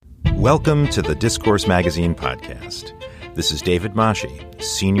Welcome to the Discourse Magazine podcast. This is David Masci,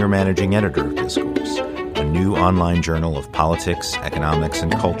 Senior Managing Editor of Discourse, a new online journal of politics, economics,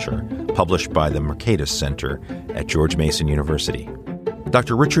 and culture published by the Mercatus Center at George Mason University.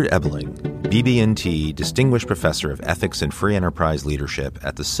 Dr. Richard Ebeling, BB&T Distinguished Professor of Ethics and Free Enterprise Leadership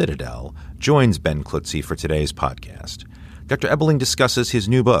at the Citadel, joins Ben Klutze for today's podcast. Dr. Ebeling discusses his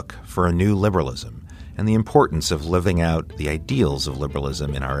new book, For a New Liberalism, and the importance of living out the ideals of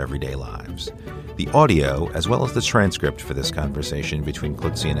liberalism in our everyday lives. The audio, as well as the transcript for this conversation between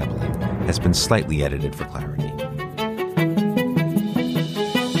Klutze and Ebeling, has been slightly edited for clarity.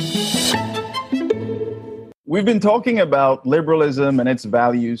 We've been talking about liberalism and its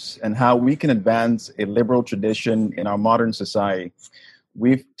values and how we can advance a liberal tradition in our modern society.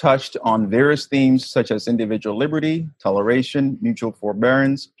 We've touched on various themes such as individual liberty, toleration, mutual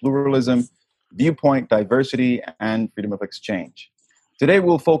forbearance, pluralism, viewpoint, diversity, and freedom of exchange. Today,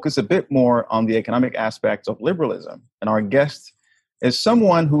 we'll focus a bit more on the economic aspects of liberalism, and our guest is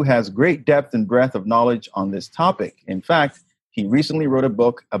someone who has great depth and breadth of knowledge on this topic. In fact, he recently wrote a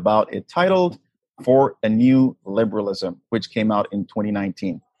book about it titled For a New Liberalism, which came out in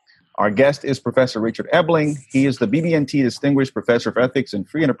 2019. Our guest is Professor Richard Ebeling. He is the BB&T Distinguished Professor of Ethics and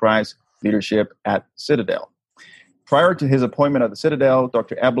Free Enterprise Leadership at Citadel. Prior to his appointment at the Citadel,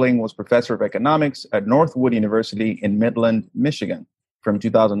 Dr. Ebeling was Professor of Economics at Northwood University in Midland, Michigan, from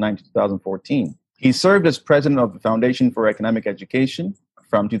 2009 to 2014. He served as president of the Foundation for Economic Education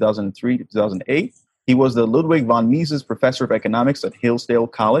from 2003 to 2008. He was the Ludwig von Mises Professor of Economics at Hillsdale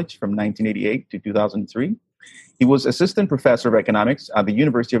College from 1988 to 2003. He was Assistant Professor of Economics at the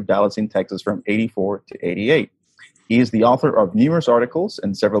University of Dallas in Texas from 84 to 88. He is the author of numerous articles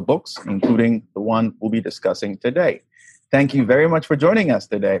and several books, including the one we'll be discussing today. Thank you very much for joining us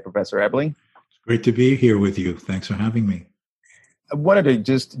today, Professor Ebeling. It's great to be here with you. Thanks for having me. I wanted to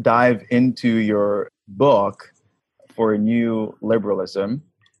just dive into your book, For a New Liberalism.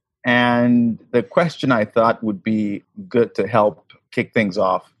 And the question I thought would be good to help kick things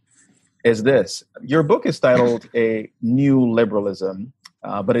off is this. Your book is titled A New Liberalism,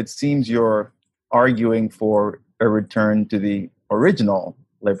 but it seems you're arguing for a return to the original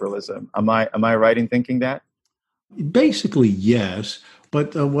liberalism. Am I right in thinking that? Basically, yes.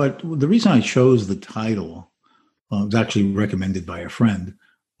 But the reason I chose the title, it was actually recommended by a friend,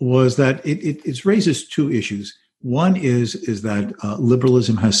 was that it raises two issues. One is that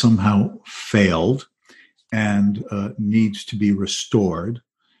liberalism has somehow failed and needs to be restored.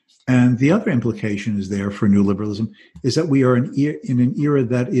 And the other implication is there for new liberalism is that we are in an era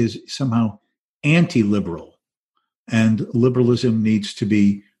that is somehow anti-liberal. And liberalism needs to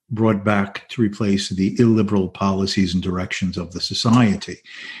be brought back to replace the illiberal policies and directions of the society.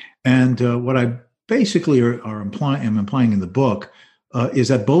 And what I basically am implying in the book is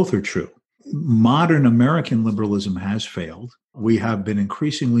that both are true. Modern American liberalism has failed. We have been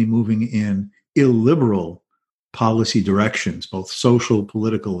increasingly moving in illiberal policy directions, both social,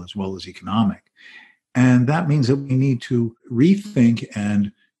 political, as well as economic. And that means that we need to rethink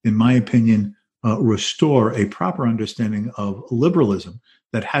and, in my opinion, restore a proper understanding of liberalism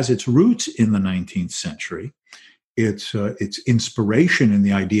that has its roots in the 19th century, its inspiration in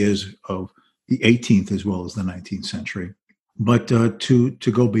the ideas of the 18th as well as the 19th century, but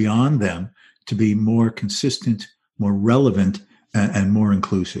to go beyond them, to be more consistent, more relevant, and more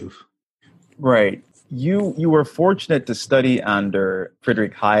inclusive. Right. You were fortunate to study under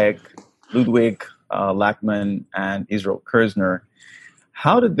Friedrich Hayek, Ludwig Lachmann, and Israel Kirzner.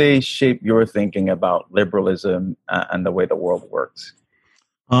 How did they shape your thinking about liberalism and the way the world works?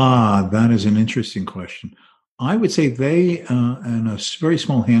 That is an interesting question. I would say they and a very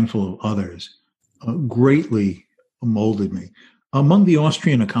small handful of others greatly molded me. Among the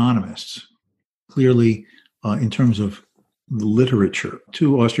Austrian economists, clearly in terms of literature,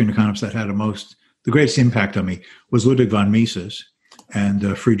 two Austrian economists that had the greatest impact on me was Ludwig von Mises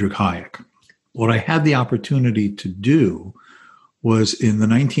and Friedrich Hayek. What I had the opportunity to do was in the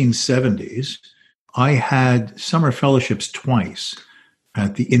 1970s, I had summer fellowships twice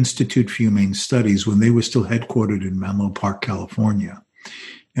at the Institute for Humane Studies when they were still headquartered in Menlo Park, California.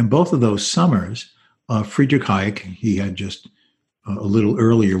 And both of those summers, Friedrich Hayek, he had just a little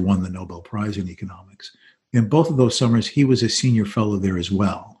earlier won the Nobel Prize in economics. In both of those summers, he was a senior fellow there as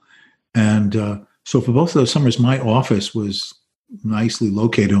well. And so for both of those summers, my office was nicely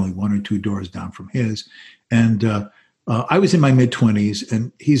located, only one or two doors down from his. And I was in my mid-20s,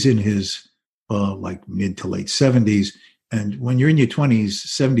 and he's in his mid to late 70s. And when you're in your 20s,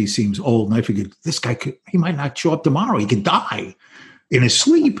 70 seems old. And I figured, this guy he might not show up tomorrow. He could die in his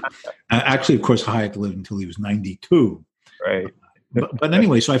sleep. Actually, of course, Hayek lived until he was 92. Right. but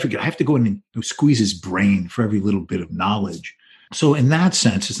anyway, so I figured I have to go in and squeeze his brain for every little bit of knowledge. So in that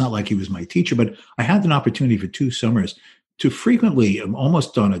sense, it's not like he was my teacher, but I had an opportunity for 2 summers to frequently,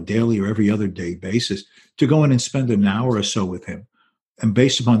 almost on a daily or every other day basis, to go in and spend an hour or so with him. And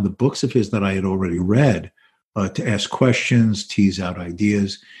based upon the books of his that I had already read, to ask questions, tease out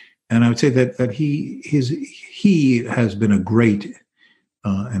ideas. And I would say that he has been a great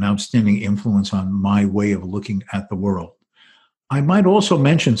and outstanding influence on my way of looking at the world. I might also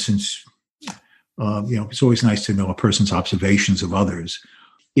mention, since it's always nice to know a person's observations of others.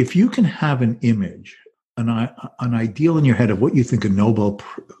 If you can have an image, an ideal in your head of what you think a Nobel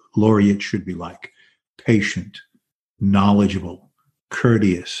laureate should be like: patient, knowledgeable,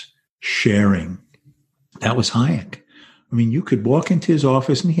 courteous, sharing. That was Hayek. I mean, you could walk into his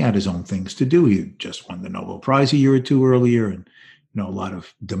office and he had his own things to do. He just won the Nobel Prize a year or two earlier, and a lot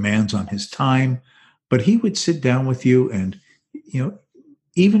of demands on his time. But he would sit down with you, and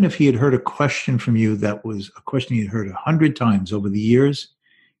even if he had heard a question from you that was a question he had heard 100 times over the years,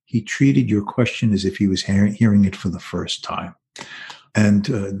 he treated your question as if he was hearing it for the first time.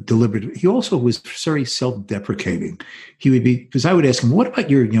 And deliberate. He also was very self-deprecating. He would be, because I would ask him, "What about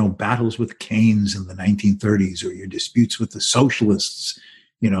your, battles with Keynes in the 1930s, or your disputes with the socialists,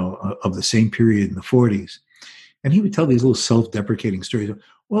 of the same period in the 40s?" And he would tell these little self-deprecating stories.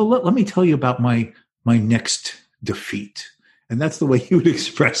 "Well, let me tell you about my next defeat," and that's the way he would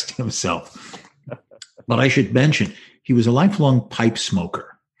express himself. But I should mention, he was a lifelong pipe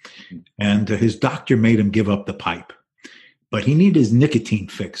smoker, and his doctor made him give up the pipe. But he needed his nicotine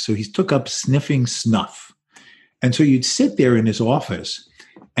fix, so he took up sniffing snuff. And so you'd sit there in his office,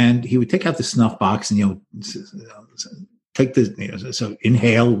 and he would take out the snuff box and take the so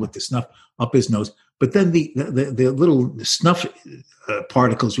inhale with the snuff up his nose. But then the little snuff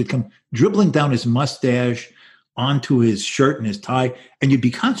particles would come dribbling down his mustache onto his shirt and his tie, and you'd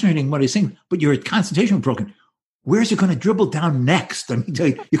be concentrating on what he's saying, but your concentration was broken. Where's it going to dribble down next? I mean,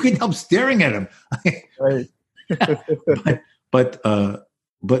 you couldn't help staring at him. Right.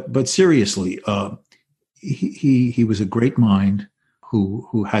 but seriously, he was a great mind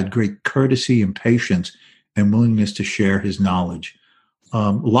who had great courtesy and patience and willingness to share his knowledge.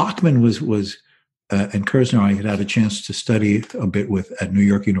 Lockman was and Kerzner I had a chance to study a bit with at New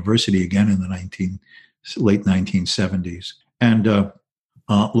York University again in the late 1970s. And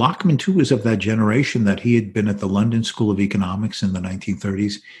Lockman too was of that generation that he had been at the London School of Economics in the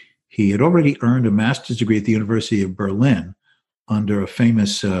 1930s. He had already earned a master's degree at the University of Berlin under a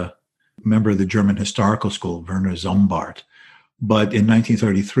famous member of the German Historical School, Werner Sombart. But in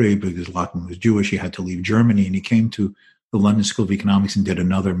 1933, because Lockman was Jewish, he had to leave Germany, and he came to the London School of Economics and did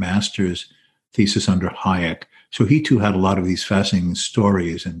another master's thesis under Hayek. So he too had a lot of these fascinating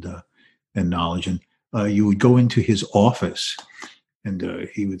stories and knowledge. And you would go into his office, and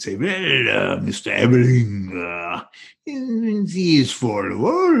he would say, "Well, Mr. Ebeling, in these 4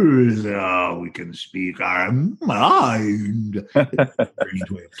 words, we can speak our mind." Strange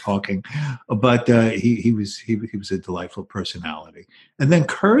way of talking, but he was a delightful personality. And then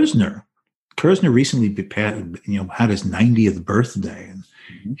Kerzner recently had his 90th birthday, and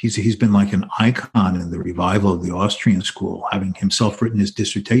he's been like an icon in the revival of the Austrian school, having himself written his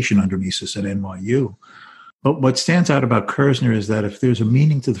dissertation under Mises at NYU. But what stands out about Kerzner is that if there's a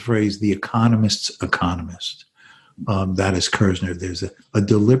meaning to the phrase "the economist's economist," that is Kerzner. There's a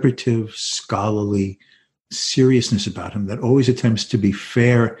deliberative, scholarly seriousness about him that always attempts to be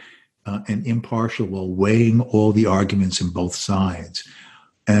fair and impartial while weighing all the arguments in both sides.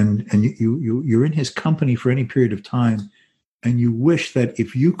 And you're in his company for any period of time, and you wish that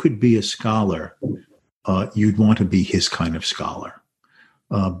if you could be a scholar, you'd want to be his kind of scholar.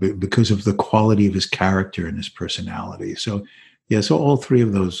 Because of the quality of his character and his personality. So all 3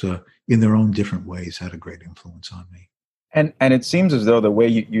 of those, in their own different ways, had a great influence on me. And it seems as though the way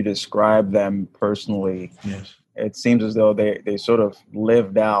you describe them personally, yes, it seems as though they sort of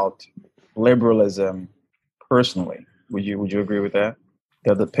lived out liberalism personally. Would you agree with that?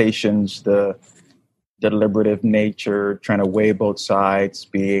 The patience, the deliberative nature, trying to weigh both sides,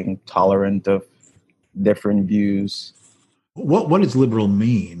 being tolerant of different views. What does liberal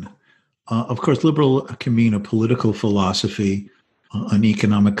mean? Of course, liberal can mean a political philosophy, an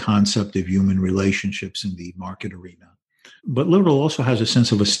economic concept of human relationships in the market arena. But liberal also has a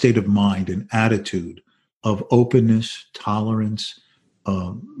sense of a state of mind, an attitude of openness, tolerance,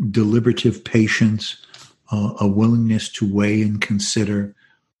 deliberative patience, a willingness to weigh and consider,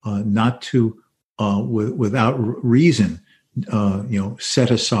 not to, without reason,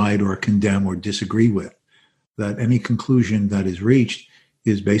 set aside or condemn or disagree with. That any conclusion that is reached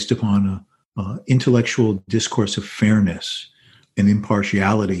is based upon an intellectual discourse of fairness, an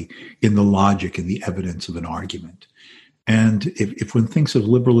impartiality in the logic and the evidence of an argument. And if one thinks of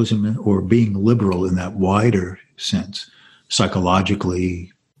liberalism or being liberal in that wider sense,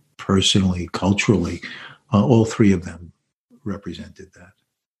 psychologically, personally, culturally, all three of them represented that.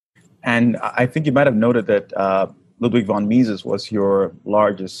 And I think you might have noted that Ludwig von Mises was your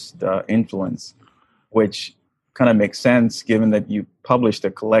largest influence, which kind of makes sense given that you published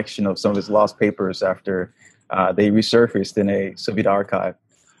a collection of some of his lost papers after they resurfaced in a Soviet archive.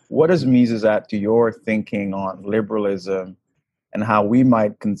 What does Mises add to your thinking on liberalism and how we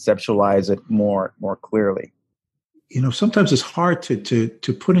might conceptualize it more clearly? You know, sometimes it's hard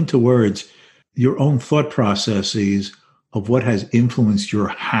to put into words your own thought processes of what has influenced your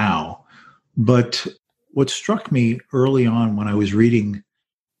how. But what struck me early on when I was reading,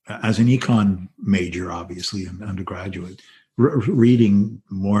 as an econ major, obviously, an undergraduate, reading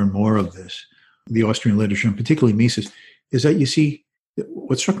more and more of this, the Austrian literature, and particularly Mises, is that you see,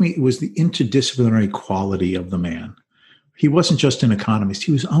 what struck me was the interdisciplinary quality of the man. He wasn't just an economist.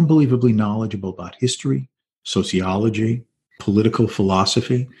 He was unbelievably knowledgeable about history, sociology, political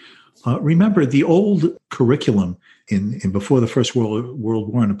philosophy. Remember, the old curriculum in before the First World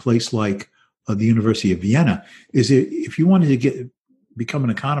War in a place like the University of Vienna is if you wanted to become an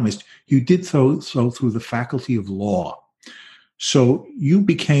economist, you did so through the faculty of law. So you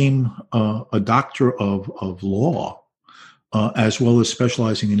became a doctor of law, as well as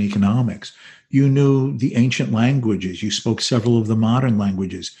specializing in economics. You knew the ancient languages. You spoke several of the modern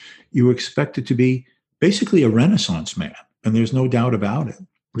languages. You were expected to be basically a Renaissance man, and there's no doubt about it.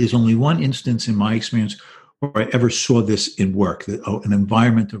 There's only one instance in my experience where I ever saw this in work, an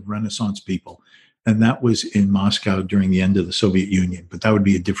environment of Renaissance people, and that was in Moscow during the end of the Soviet Union. But that would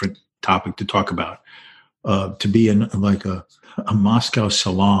be a different topic to talk about. To be in like a Moscow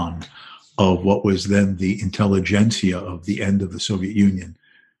salon of what was then the intelligentsia of the end of the Soviet Union.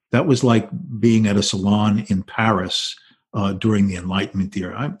 That was like being at a salon in Paris during the Enlightenment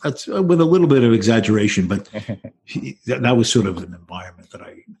era. That's with a little bit of exaggeration, but that was sort of an environment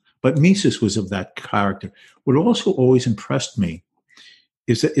but Mises was of that character. What also always impressed me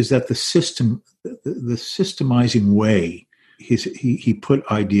is that the systemizing way he put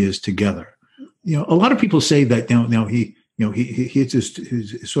ideas together. You know, a lot of people say that now he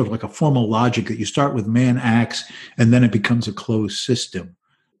it's sort of like a formal logic that you start with man acts and then it becomes a closed system.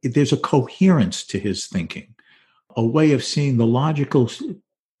 There's a coherence to his thinking, a way of seeing the logical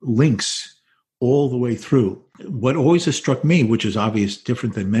links all the way through. What always has struck me, which is obvious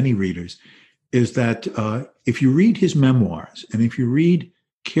different than many readers, is that if you read his memoirs and if you read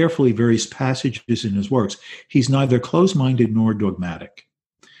carefully various passages in his works, he's neither closed-minded nor dogmatic.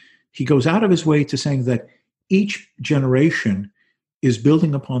 He goes out of his way to saying that each generation is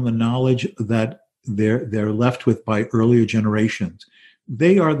building upon the knowledge that they're left with by earlier generations.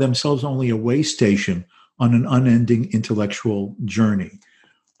 They are themselves only a way station on an unending intellectual journey.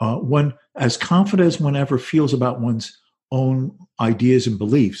 One, as confident as one ever feels about one's own ideas and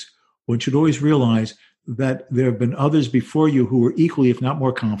beliefs, one should always realize that there have been others before you who were equally, if not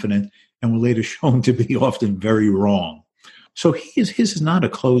more confident, and were later shown to be often very wrong. So his is not a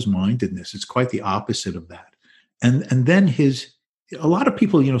closed-mindedness. It's quite the opposite of that. And then a lot of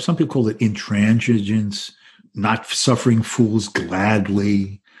people, you know, some people call it intransigence, not suffering fools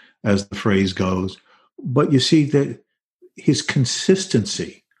gladly, as the phrase goes. But you see that his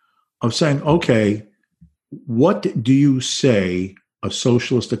consistency of saying, okay, what do you say a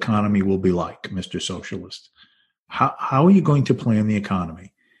socialist economy will be like, Mr. Socialist? How are you going to plan the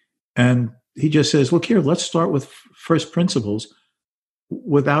economy? And he just says, look here, let's start with first principles.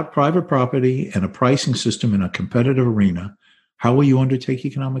 Without private property and a pricing system in a competitive arena, how will you undertake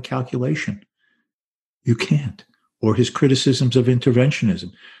economic calculation? You can't. Or his criticisms of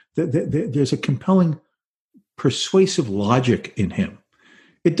interventionism. There's a compelling, persuasive logic in him.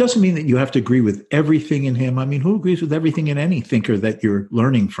 It doesn't mean that you have to agree with everything in him. I mean, who agrees with everything in any thinker that you're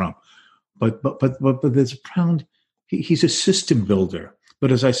learning from? But there's a profound, he's a system builder.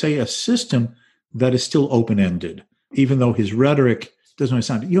 But as I say, a system that is still open-ended, even though his rhetoric doesn't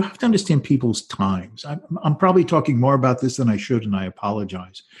sound. You have to understand people's times. I'm probably talking more about this than I should, and I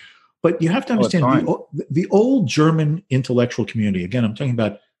apologize. But you have to understand the old German intellectual community, again, I'm talking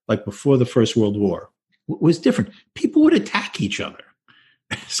about like before the First World War, was different. People would attack each other.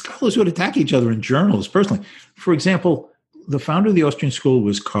 Scholars would attack each other in journals personally. For example, the founder of the Austrian school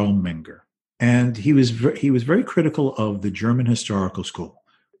was Karl Menger, and he was very critical of the German historical school.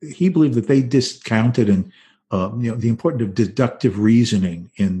 He believed that they discounted the importance of deductive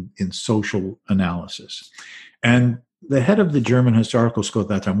reasoning in social analysis. And the head of the German Historical School at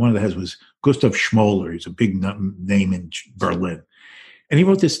that time, one of the heads was Gustav Schmoller. He's a big name in Berlin. And he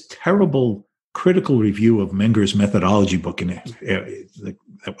wrote this terrible critical review of Menger's methodology book that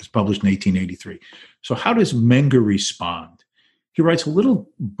was published in 1883. So how does Menger respond? He writes a little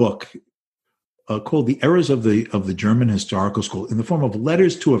book called The Errors of the German Historical School in the form of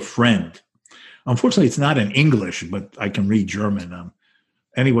letters to a friend. Unfortunately, it's not in English, but I can read German.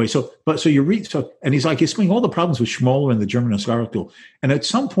 Anyway, you read, and he's explaining all the problems with Schmoller and the German Historical School. And at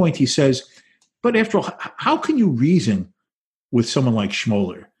some point he says, but after all, how can you reason with someone like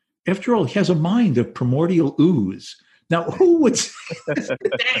Schmoller? After all, he has a mind of primordial ooze. Now, who would say this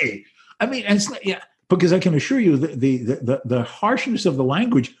today? I mean, because I can assure you the harshness of the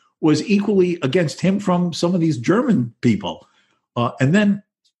language was equally against him from some of these German people. And then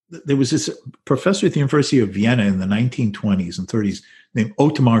there was this professor at the University of Vienna in the 1920s and 30s named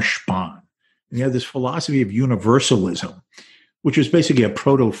Ottmar Spahn. And he had this philosophy of universalism, which was basically a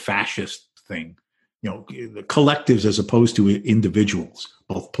proto-fascist thing. The collectives as opposed to individuals,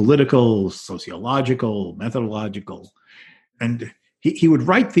 both political, sociological, methodological. And he would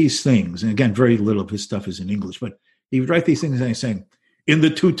write these things, and again, very little of his stuff is in English, but he would write these things and he's saying, in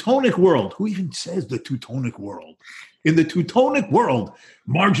the Teutonic world, who even says the Teutonic world? In the Teutonic world,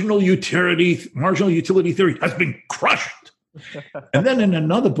 marginal utility theory has been crushed. And then in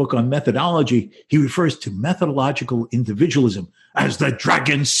another book on methodology, he refers to methodological individualism as the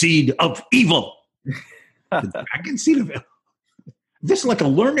dragon seed of evil. The dragon seed of evil. This is like a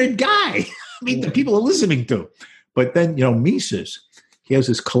learned guy. I mean, the people are listening to. But then, Mises, he has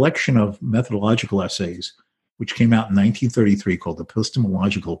this collection of methodological essays, which came out in 1933 called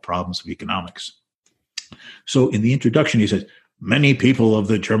Epistemological Problems of Economics. So in the introduction, he says, many people of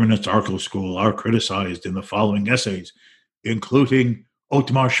the German Historical School are criticized in the following essays, including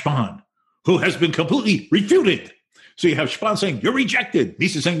Ottmar Spahn, who has been completely refuted. So you have Spahn saying, you're rejected.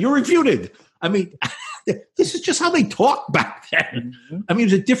 Mises saying, you're refuted. I mean, this is just how they talked back then. Mm-hmm. I mean,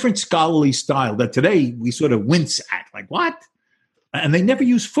 it was a different scholarly style that today we sort of wince at. Like, what? And they never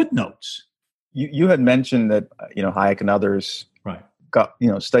use footnotes. You had mentioned that, Hayek and others got,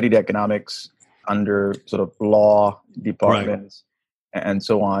 studied economics under sort of law departments and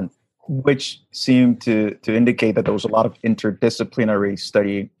so on, which seemed to indicate that there was a lot of interdisciplinary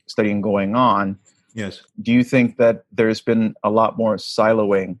studying going on. Yes. Do you think that there's been a lot more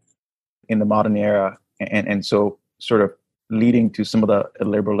siloing in the modern era and so sort of leading to some of the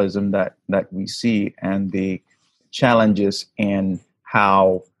illiberalism that we see and the challenges in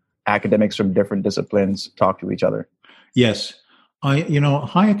how academics from different disciplines talk to each other? Yes.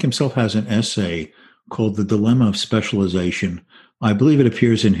 Hayek himself has an essay called The Dilemma of Specialization. I believe it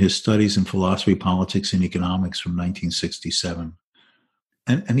appears in his Studies in Philosophy, Politics, and Economics from 1967.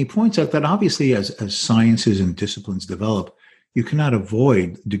 And he points out that obviously as sciences and disciplines develop, you cannot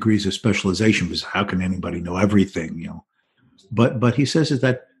avoid degrees of specialization because how can anybody know everything, But he says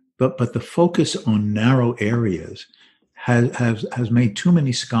that the focus on narrow areas has made too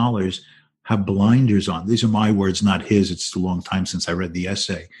many scholars have blinders on. These are my words, not his. It's a long time since I read the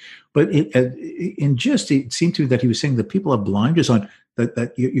essay. But it seemed to me that he was saying that people have blinders on,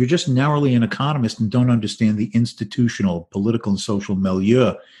 that you're just narrowly an economist and don't understand the institutional, political, and social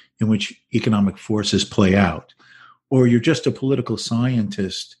milieu in which economic forces play out. Or you're just a political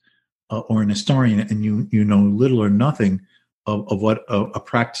scientist or an historian and you know little or nothing of what a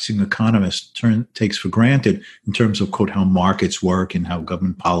practicing economist takes for granted in terms of, quote, how markets work and how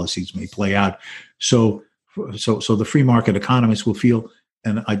government policies may play out. So the free market economist will feel,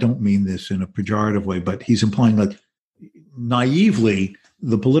 and I don't mean this in a pejorative way, but he's implying like naively,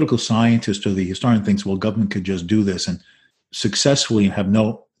 the political scientist or the historian thinks, well, government could just do this and successfully have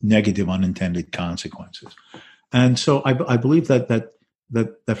no negative unintended consequences. And so I believe that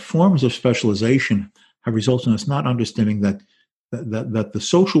forms of specialization have resulted in us not understanding that the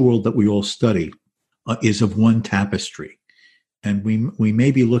social world that we all study is of one tapestry. And we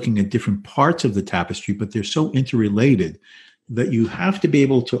may be looking at different parts of the tapestry, but they're so interrelated that you have to be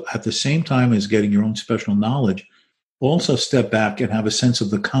able to, at the same time as getting your own special knowledge, also step back and have a sense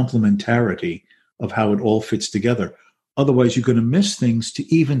of the complementarity of how it all fits together. Otherwise, you're going to miss things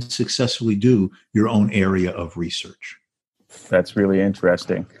to even successfully do your own area of research. That's really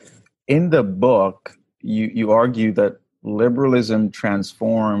interesting. In the book, you argue that liberalism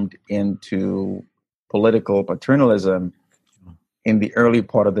transformed into political paternalism in the early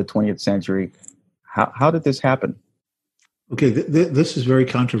part of the 20th century. How did this happen? Okay, this is very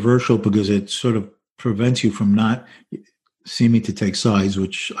controversial because it sort of prevents you from not seeming to take sides,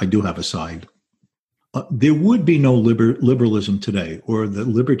 which I do have a side. There would be no liberalism today, or the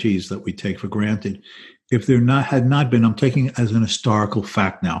liberties that we take for granted, if there had not been, I'm taking it as an historical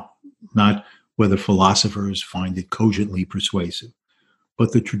fact now, not whether philosophers find it cogently persuasive,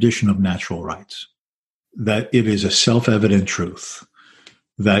 but the tradition of natural rights, that it is a self-evident truth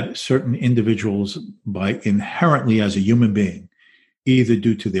that certain individuals, by inherently as a human being, either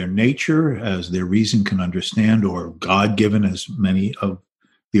due to their nature, as their reason can understand, or God-given, as many of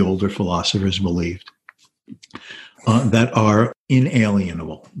the older philosophers believed, that are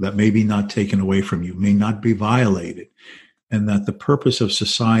inalienable, that may be not taken away from you, may not be violated, and that the purpose of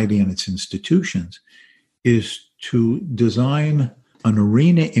society and its institutions is to design an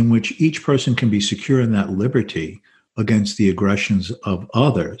arena in which each person can be secure in that liberty against the aggressions of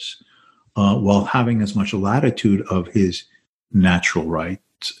others, while having as much latitude of his natural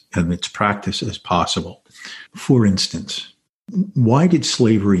rights and its practice as possible. For instance, why did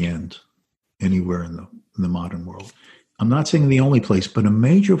slavery end anywhere in the modern world? I'm not saying the only place, but a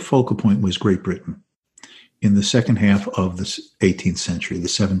major focal point was Great Britain in the second half of the 18th century, the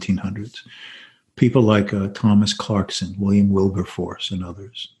 1700s. People like Thomas Clarkson, William Wilberforce, and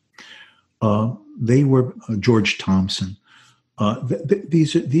others. They were George Thompson.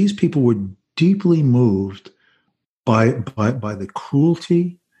 These people were deeply moved by the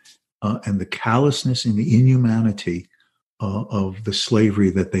cruelty and the callousness and the inhumanity of the slavery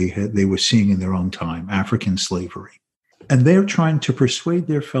that they were seeing in their own time, African slavery. And they're trying to persuade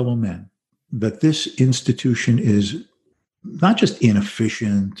their fellow men that this institution is not just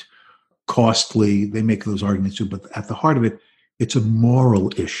inefficient, costly, they make those arguments too, but at the heart of it, it's a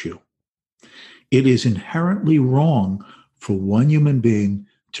moral issue. It is inherently wrong for one human being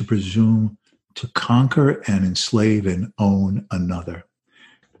to presume to conquer and enslave and own another,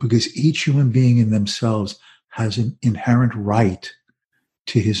 because each human being in themselves has an inherent right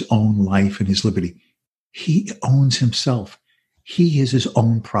to his own life and his liberty. He owns himself. He is his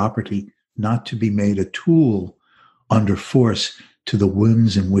own property, not to be made a tool under force to the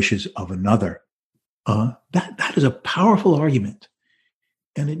whims and wishes of another. That is a powerful argument.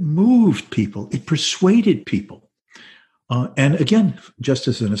 And it moved people. It persuaded people. And again, just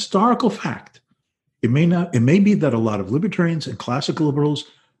as an historical fact, it may be that a lot of libertarians and classical liberals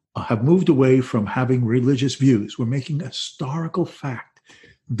have moved away from having religious views. We're making a historical fact.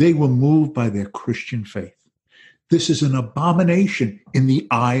 They were moved by their Christian faith. This is an abomination in the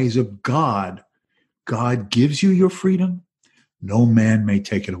eyes of God. God gives you your freedom. No man may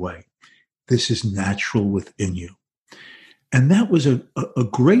take it away. This is natural within you. And that was a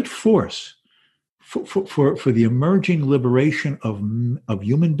great force for the emerging liberation of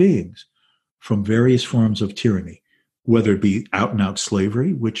human beings from various forms of tyranny, whether it be out-and-out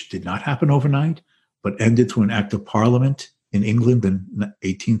slavery, which did not happen overnight, but ended through an act of parliament in England in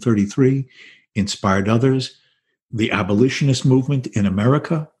 1833, inspired others, the abolitionist movement in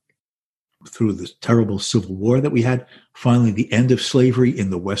America, through the terrible Civil War that we had, finally the end of slavery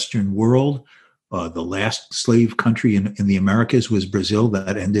in the Western world. The last slave country in the Americas was Brazil.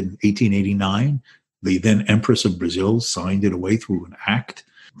 That ended in 1889. The then Empress of Brazil signed it away through an act.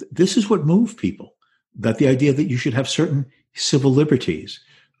 This is what moved people, that the idea that you should have certain civil liberties,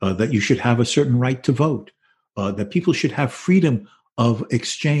 that you should have a certain right to vote, that people should have freedom of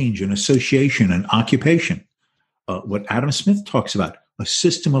exchange and association and occupation. What Adam Smith talks about, a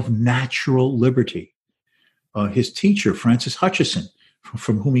system of natural liberty. His teacher, Francis Hutcheson,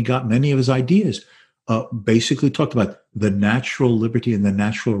 from whom he got many of his ideas, basically talked about the natural liberty and the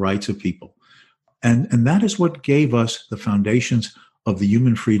natural rights of people. And that is what gave us the foundations of the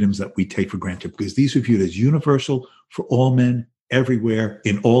human freedoms that we take for granted, because these are viewed as universal for all men, everywhere,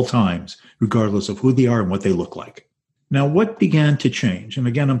 in all times, regardless of who they are and what they look like. Now, what began to change? And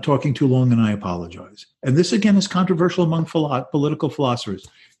again, I'm talking too long and I apologize. And this, again, is controversial among political philosophers.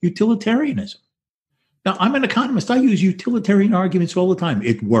 Utilitarianism. Now, I'm an economist. I use utilitarian arguments all the time.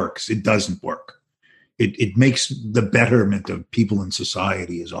 It works. It doesn't work. It makes the betterment of people in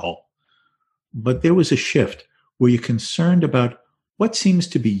society as a whole. But there was a shift where you're concerned about what seems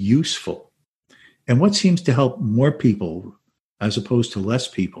to be useful and what seems to help more people as opposed to less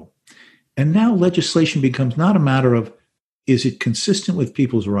people. And now legislation becomes not a matter of, is it consistent with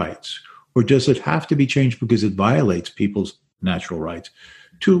people's rights, or does it have to be changed because it violates people's natural rights,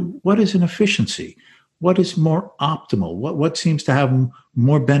 to what is an efficiency? What is more optimal? What seems to have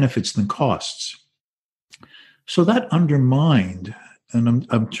more benefits than costs? So that undermined, and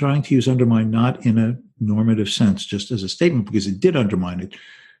I'm trying to use undermine not in a normative sense, just as a statement, because it did undermine it,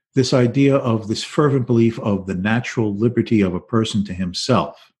 this idea of this fervent belief of the natural liberty of a person to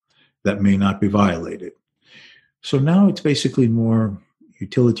himself that may not be violated. So now it's basically more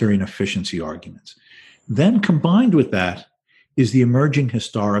utilitarian efficiency arguments. Then combined with that is the emerging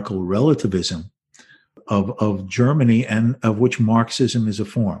historical relativism of Germany and of which Marxism is a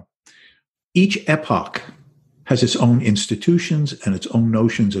form. Each epoch has its own institutions and its own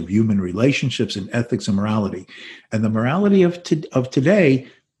notions of human relationships and ethics and morality. And the morality of today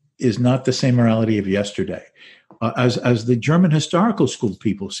is not the same morality of yesterday. As the German historical school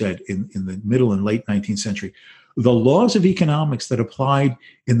people said in the middle and late 19th century, the laws of economics that applied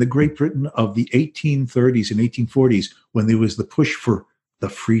in the Great Britain of the 1830s and 1840s, when there was the push for the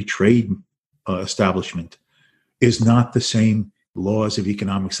free trade establishment, is not the same laws of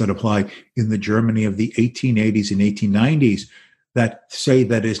economics that apply in the Germany of the 1880s and 1890s that say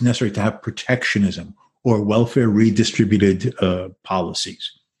that it is necessary to have protectionism or welfare redistributed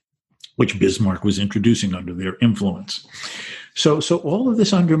policies, which Bismarck was introducing under their influence. So all of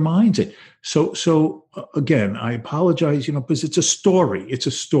this undermines it. So again, I apologize, because it's a story. It's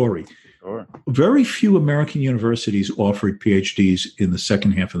a story. Sure. Very few American universities offered PhDs in the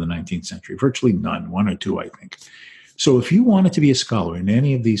second half of the 19th century. Virtually none, one or two, I think. So if you wanted to be a scholar in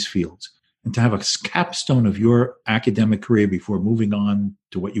any of these fields and to have a capstone of your academic career before moving on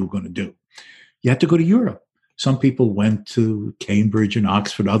to what you were going to do, you had to go to Europe. Some people went to Cambridge and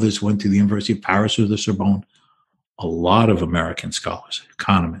Oxford. Others went to the University of Paris or the Sorbonne. A lot of American scholars,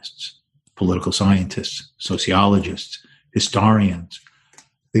 economists, political scientists, sociologists, historians,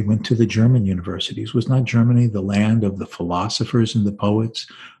 they went to the German universities. Was not Germany the land of the philosophers and the poets,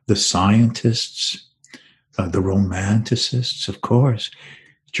 the scientists, the romanticists? Of course.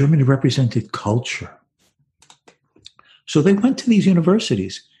 Germany represented culture. So they went to these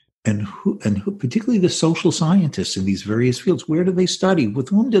universities. And who, particularly the social scientists in these various fields, where do they study? With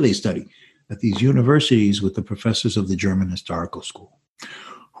whom do they study? At these universities with the professors of the German Historical School,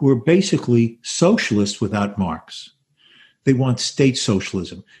 who are basically socialists without Marx. They want state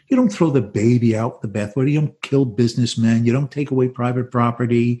socialism. You don't throw the baby out with the bathwater. You don't kill businessmen. You don't take away private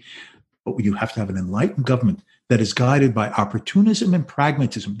property. But you have to have an enlightened government that is guided by opportunism and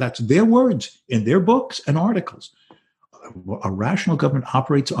pragmatism. That's their words in their books and articles. A rational government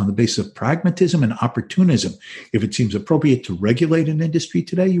operates on the basis of pragmatism and opportunism. If it seems appropriate to regulate an industry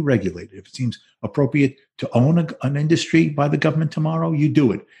today, you regulate it. If it seems appropriate to own an industry by the government tomorrow, you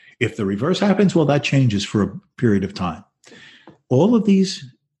do it. If the reverse happens, well, that changes for a period of time. All of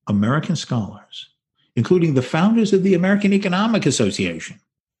these American scholars, including the founders of the American Economic Association,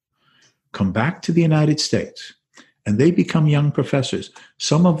 come back to the United States and they become young professors.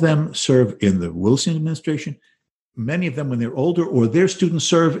 Some of them serve in the Wilson administration. Many of them, when they're older, or their students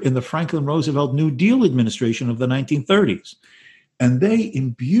serve in the Franklin Roosevelt New Deal administration of the 1930s. And they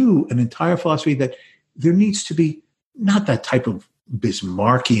imbue an entire philosophy that there needs to be not that type of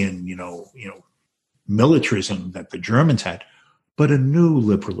Bismarckian, militarism that the Germans had, but a new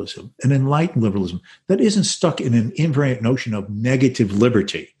liberalism, an enlightened liberalism that isn't stuck in an invariant notion of negative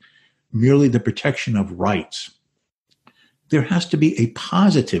liberty, merely the protection of rights. There has to be a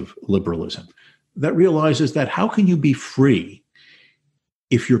positive liberalism that realizes that how can you be free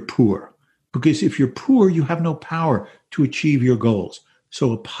if you're poor? Because if you're poor, you have no power to achieve your goals.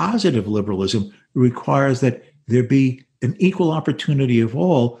 So a positive liberalism requires that there be an equal opportunity of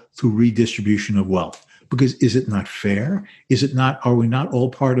all through redistribution of wealth. Because is it not fair? Are we not all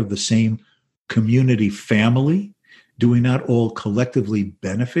part of the same community family? Do we not all collectively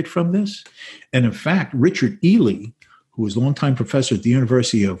benefit from this? And in fact, Richard Ely, who was a longtime professor at the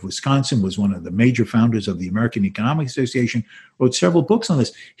University of Wisconsin, was one of the major founders of the American Economic Association, wrote several books on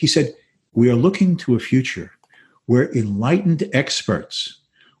this. He said, we are looking to a future where enlightened experts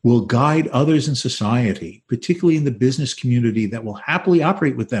will guide others in society, particularly in the business community, that will happily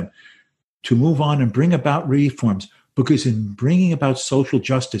operate with them to move on and bring about reforms, because in bringing about social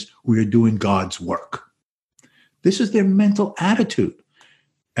justice, we are doing God's work. This is their mental attitude.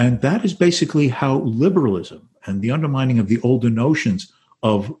 And that is basically how liberalism and the undermining of the older notions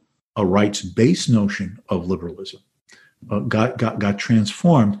of a rights-based notion of liberalism got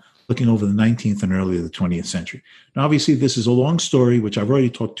transformed looking over the 19th and early of the 20th century. Now, obviously, this is a long story, which I've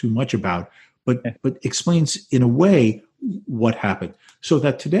already talked too much about, but explains in a way what happened. So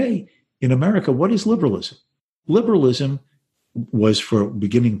that today in America, what is liberalism? Liberalism was, for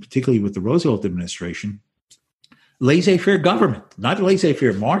beginning particularly with the Roosevelt administration, laissez-faire government, not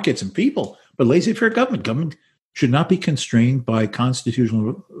laissez-faire markets and people, but laissez-faire government. Government should not be constrained by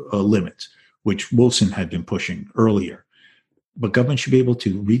constitutional limits, which Wilson had been pushing earlier. But government should be able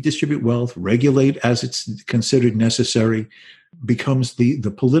to redistribute wealth, regulate as it's considered necessary, becomes the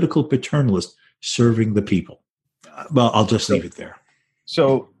political paternalist serving the people. Well, I'll just leave it there.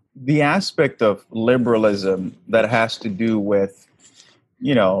 So the aspect of liberalism that has to do with,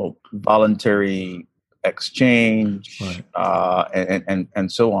 voluntary exchange, right,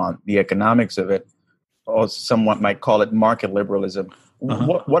 and so on, the economics of it, or someone might call it market liberalism.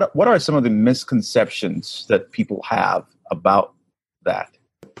 What are some of the misconceptions that people have about that?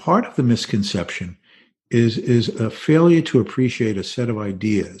 Part of the misconception is a failure to appreciate a set of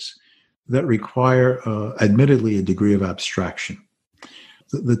ideas that require, admittedly, a degree of abstraction.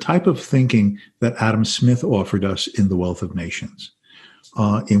 The type of thinking that Adam Smith offered us in The Wealth of Nations,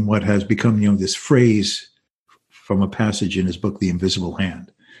 in what has become, this phrase from a passage in his book, The Invisible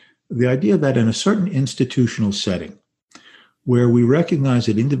Hand. The idea that in a certain institutional setting, where we recognize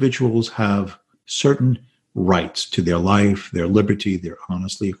that individuals have certain rights to their life, their liberty, their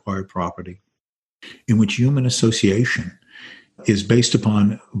honestly acquired property, in which human association is based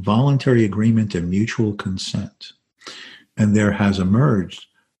upon voluntary agreement and mutual consent. And there has emerged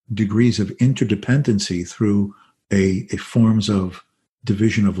degrees of interdependency through a forms of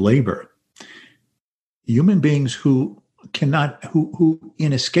division of labor. Human beings who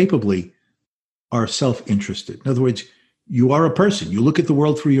inescapably are self-interested. In other words, you are a person. You look at the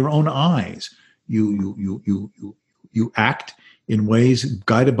world through your own eyes. You act in ways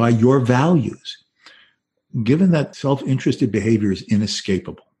guided by your values. Given that self-interested behavior is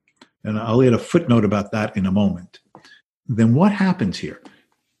inescapable, and I'll add a footnote about that in a moment, then what happens here?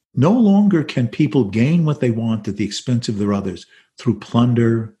 No longer can people gain what they want at the expense of their others through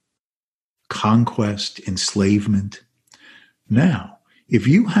plunder, conquest, enslavement. Now, if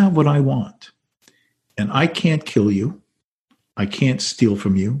you have what I want, and I can't kill you, I can't steal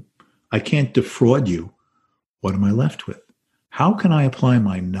from you, I can't defraud you, what am I left with? How can I apply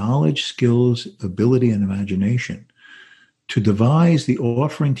my knowledge, skills, ability, and imagination to devise the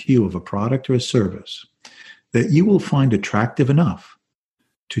offering to you of a product or a service that you will find attractive enough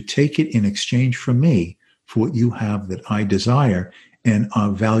to take it in exchange from me for what you have that I desire and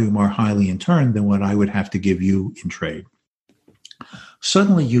value more highly in turn than what I would have to give you in trade?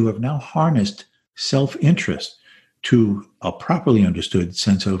 Suddenly you have now harnessed self-interest to a properly understood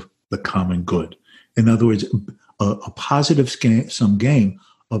sense of the common good. In other words, a positive sum game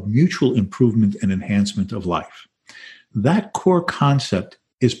of mutual improvement and enhancement of life. That core concept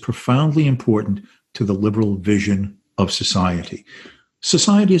is profoundly important to the liberal vision of society.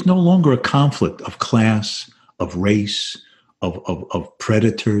 Society is no longer a conflict of class, of race, of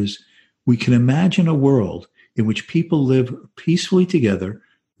predators. We can imagine a world in which people live peacefully together,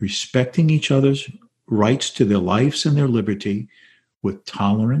 respecting each other's rights to their lives and their liberty with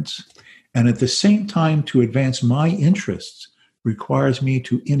tolerance. And at the same time, to advance my interests requires me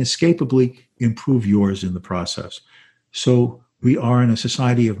to inescapably improve yours in the process. So we are in a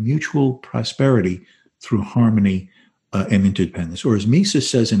society of mutual prosperity through harmony and interdependence. Or as Mises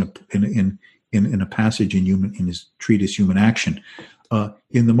says in a passage in his treatise Human Action,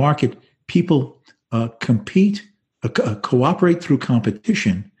 in the market, people cooperate through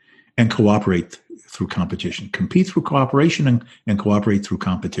competition and cooperate through competition. Compete through cooperation and cooperate through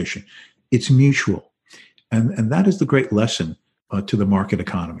competition. It's mutual. And that is the great lesson to the market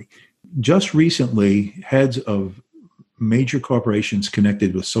economy. Just recently, heads of major corporations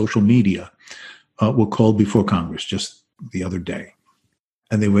connected with social media were called before Congress just the other day.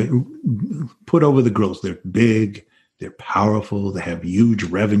 And they were put over the grills. They're big, they're powerful, they have huge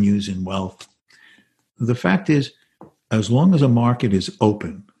revenues and wealth. The fact is, as long as a market is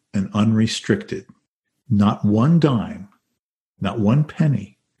open and unrestricted, not one dime, not one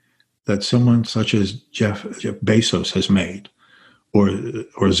penny that someone such as Jeff Bezos has made or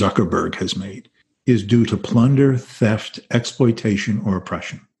Zuckerberg has made is due to plunder, theft, exploitation, or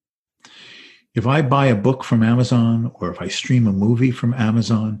oppression. If I buy a book from Amazon or if I stream a movie from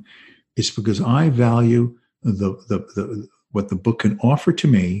Amazon, it's because I value what the book can offer to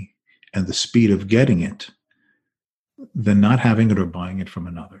me and the speed of getting it than not having it or buying it from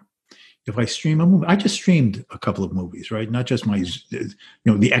another. If I stream a movie, I just streamed a couple of movies, right? Not just my,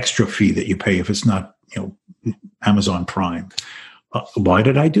 the extra fee that you pay if it's not, Amazon Prime. Why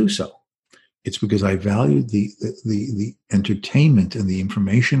did I do so? It's because I valued the entertainment and the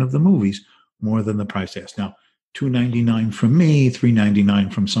information of the movies more than the price tag. Now, $2.99 from me,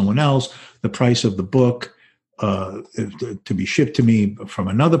 $3.99 from someone else. The price of the book to be shipped to me from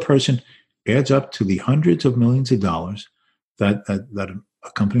another person adds up to the hundreds of millions of dollars that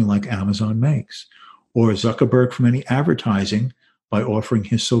a company like Amazon makes, or Zuckerberg from any advertising by offering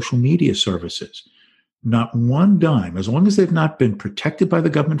his social media services. Not one dime, as long as they've not been protected by the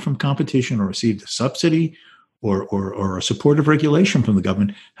government from competition or received a subsidy or a supportive regulation from the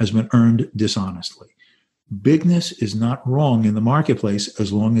government, has been earned dishonestly. Bigness is not wrong in the marketplace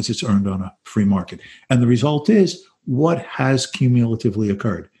as long as it's earned on a free market. And the result is what has cumulatively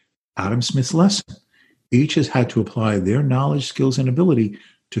occurred. Adam Smith's lesson. Each has had to apply their knowledge, skills, and ability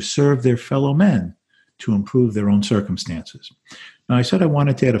to serve their fellow men, to improve their own circumstances. Now, I said I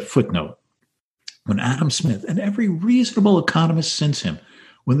wanted to add a footnote. When Adam Smith and every reasonable economist since him,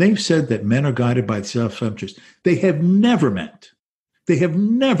 when they've said that men are guided by self-interest, they have never meant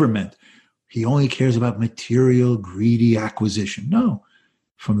he only cares about material, greedy acquisition. No.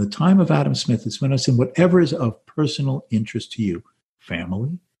 From the time of Adam Smith, it's been saying whatever is of personal interest to you,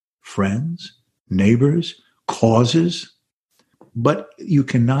 family, friends, neighbors, causes. But you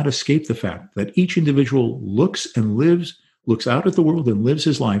cannot escape the fact that each individual looks out at the world and lives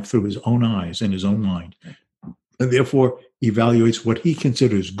his life through his own eyes and his own mind, and therefore evaluates what he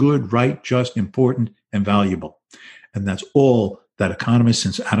considers good, right, just, important, and valuable. And that's all that economists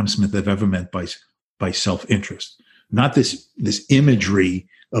since Adam Smith have ever meant by self-interest. Not this imagery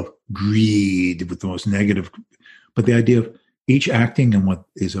of greed with the most negative, but the idea of each acting in what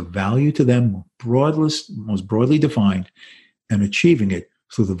is of value to them, most broadly defined, and achieving it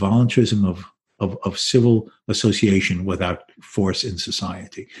through the voluntarism of civil association without force in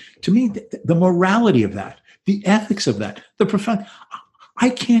society. To me, the morality of that, the ethics of that, the profound, I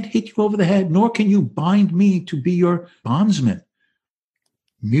can't hit you over the head, nor can you bind me to be your bondsman.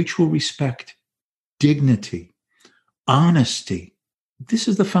 Mutual respect, dignity, honesty. This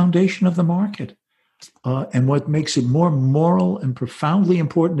is the foundation of the market. And what makes it more moral and profoundly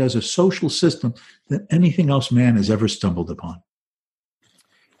important as a social system than anything else man has ever stumbled upon.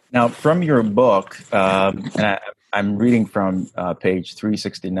 Now, from your book, and I'm reading from page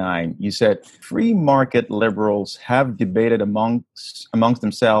 369, you said, free market liberals have debated amongst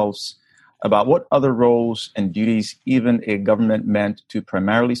themselves about what other roles and duties even a government meant to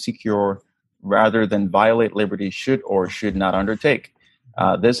primarily secure rather than violate liberty should or should not undertake.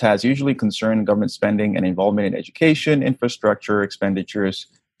 This has usually concerned government spending and involvement in education, infrastructure expenditures,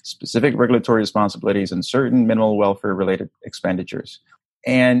 specific regulatory responsibilities, and certain minimal welfare-related expenditures.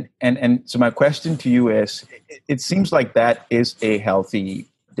 And so my question to you is, it seems like that is a healthy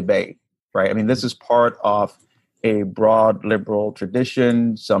debate, right? I mean, this is part of a broad liberal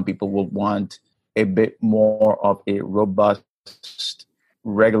tradition. Some people will want a bit more of a robust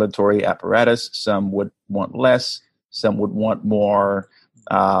regulatory apparatus. Some would want less. Some would want more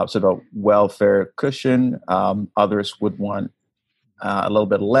sort of welfare cushion. Others would want a little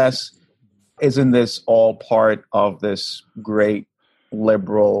bit less. Isn't this all part of this great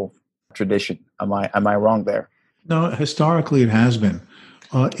liberal tradition? Am I wrong there? No, historically it has been.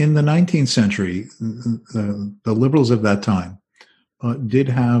 In the 19th century, the liberals of that time did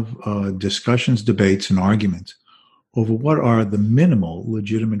have discussions, debates, and arguments over what are the minimal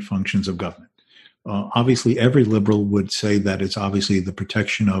legitimate functions of government. Obviously, every liberal would say that it's obviously the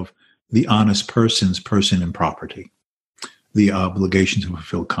protection of the honest person and property, the obligation to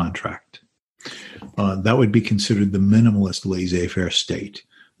fulfill contract. That would be considered the minimalist laissez-faire state,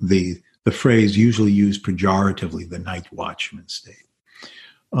 the phrase usually used pejoratively, the night watchman state.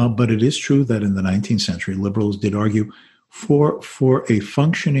 But it is true that in the 19th century, liberals did argue for a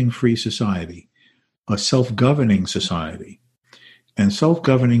functioning free society, a self-governing society. And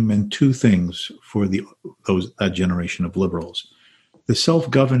self-governing meant two things for that generation of liberals. The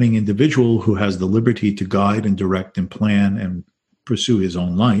self-governing individual who has the liberty to guide and direct and plan and pursue his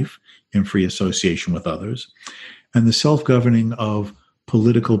own life in free association with others, and the self-governing of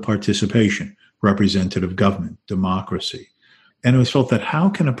political participation, representative government, democracy. And it was felt that how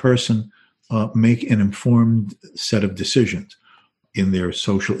can a person make an informed set of decisions in their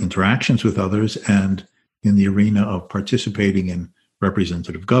social interactions with others and in the arena of participating in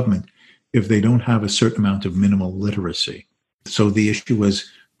representative government if they don't have a certain amount of minimal literacy? So the issue was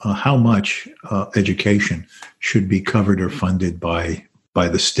how much education should be covered or funded by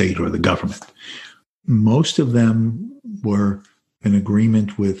the state or the government. Most of them were in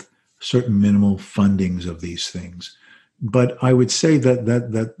agreement with certain minimal fundings of these things. But I would say that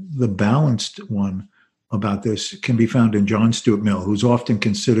the balanced one about this can be found in John Stuart Mill, who's often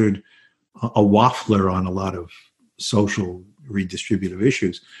considered a waffler on a lot of social redistributive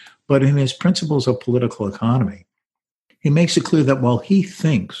issues. But in his Principles of Political Economy, he makes it clear that while he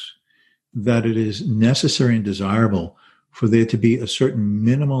thinks that it is necessary and desirable for there to be a certain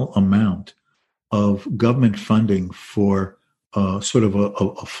minimal amount of government funding for sort of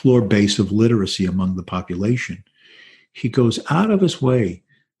a floor base of literacy among the population, he goes out of his way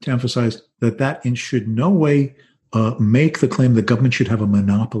to emphasize that should no way make the claim that government should have a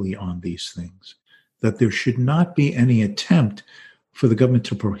monopoly on these things, that there should not be any attempt for the government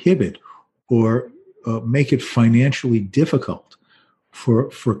to prohibit or make it financially difficult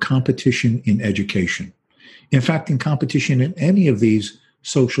for competition in education. In fact, in competition in any of these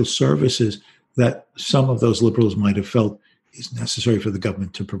social services that some of those liberals might have felt is necessary for the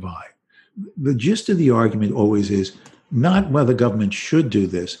government to provide. the gist of the argument always is not whether government should do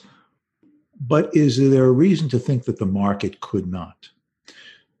this, but is there a reason to think that the market could not?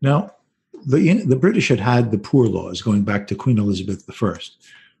 Now, the British had the Poor Laws going back to Queen Elizabeth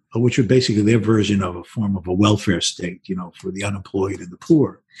I, which were basically their version of a form of a welfare state, for the unemployed and the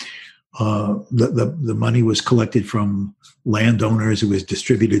poor. The money was collected from landowners. It was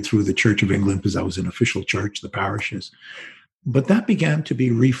distributed through the Church of England, because that was an official church, the parishes. But that began to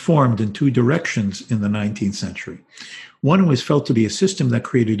be reformed in two directions in the 19th century. One was felt to be a system that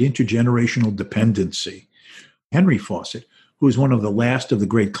created intergenerational dependency. Henry Fawcett, who is one of the last of the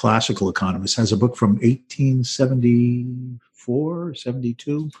great classical economists, has a book from 1874,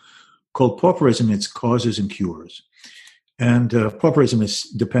 72, called Pauperism, Its Causes and Cures. And pauperism is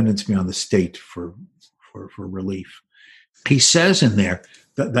dependence beyond the state for relief. He says in there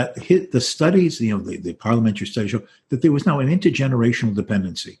that the studies, the parliamentary studies show that there was now an intergenerational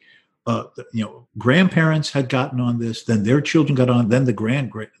dependency. Grandparents had gotten on this, then their children got on, then the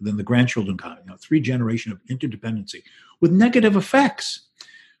grandchildren got on. 3 generations of interdependency with negative effects.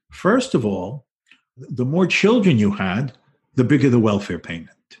 First of all, the more children you had, the bigger the welfare payment.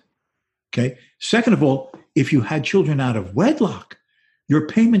 Okay. Second of all, if you had children out of wedlock, your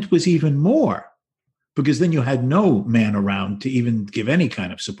payment was even more, because then you had no man around to even give any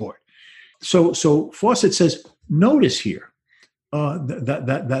kind of support. So Fawcett says, notice here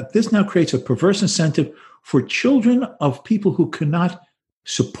that this now creates a perverse incentive for children of people who cannot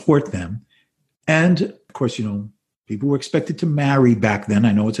support them. And of course, people were expected to marry back then.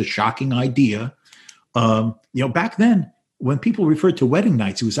 I know it's a shocking idea. Back then, when people referred to wedding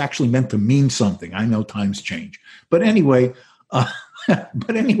nights, it was actually meant to mean something. I know times change, but anyway.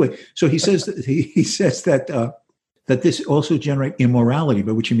 So he says that this also generates immorality,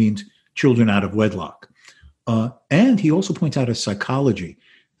 by which he means children out of wedlock. And he also points out a psychology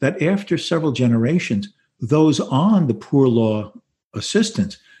that after several generations, those on the poor law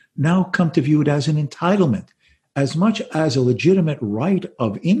assistance now come to view it as an entitlement, as much as a legitimate right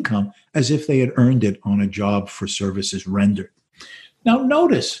of income as if they had earned it on a job for services rendered. Now,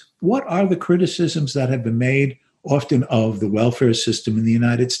 notice, what are the criticisms that have been made often of the welfare system in the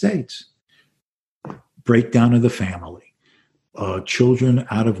United States? Breakdown of the family, children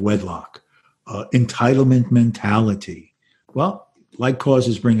out of wedlock, entitlement mentality. Well, like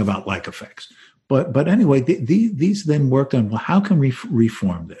causes bring about like effects. But anyway, these then worked on, well, how can we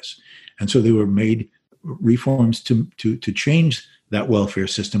reform this? And so they were made reforms to change that welfare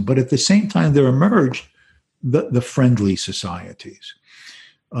system. But at the same time, there emerged the friendly societies.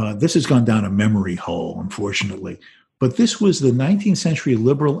 This has gone down a memory hole, unfortunately. But this was the 19th century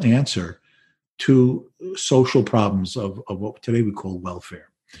liberal answer to social problems of what today we call welfare.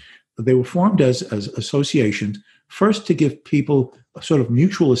 They were formed as associations, first to give people a sort of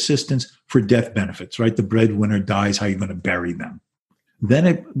mutual assistance for death benefits, right? The breadwinner dies, how are you going to bury them? Then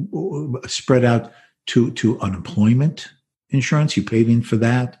it spread out to unemployment insurance. You paid in for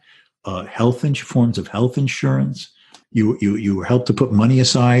that. Forms of health insurance. You were helped to put money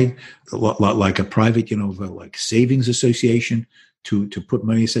aside, like a private, like savings association, to put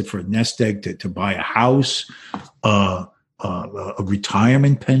money aside for a nest egg, to buy a house,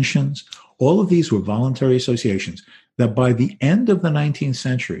 retirement pensions. All of these were voluntary associations that by the end of the 19th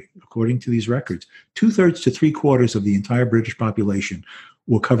century, according to these records, 2/3 to 3/4 of the entire British population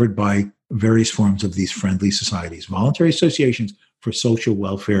were covered by various forms of these friendly societies, voluntary associations for social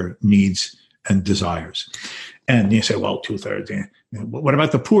welfare needs and desires. And you say, well, 2/3. What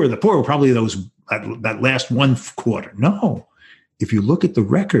about the poor? The poor were probably that last 1/4. No. If you look at the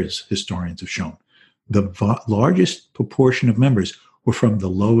records, historians have shown, the largest proportion of members were from the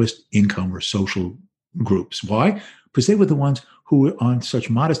lowest income or social groups. Why? Because they were the ones who were on such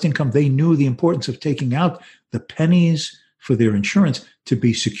modest income, they knew the importance of taking out the pennies for their insurance to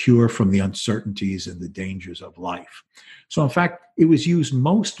be secure from the uncertainties and the dangers of life. So in fact, it was used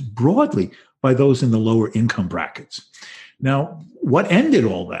most broadly by those in the lower income brackets. Now, what ended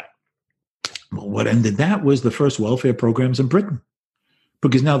all that? Well, what ended that was the first welfare programs in Britain.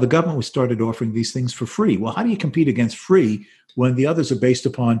 Because now the government was started offering these things for free. Well, how do you compete against free when the others are based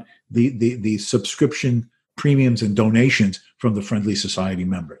upon the subscription premiums and donations from the friendly society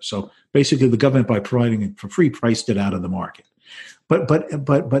members? So basically, the government, by providing it for free, priced it out of the market.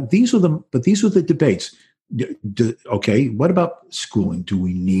 But these were the debates. Okay, what about schooling? Do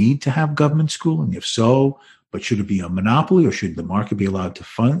we need to have government schooling? If so, but should it be a monopoly, or should the market be allowed to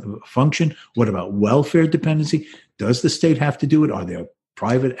function? What about welfare dependency? Does the state have to do it? Are there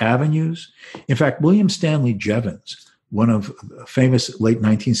private avenues? In fact, William Stanley Jevons, one of the famous late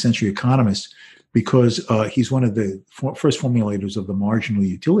 19th century economists, because he's one of the first formulators of the marginal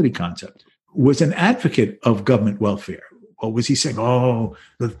utility concept, was an advocate of government welfare. What was he saying? Oh,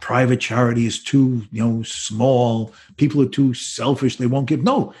 the private charity is too, small. People are too selfish. They won't give.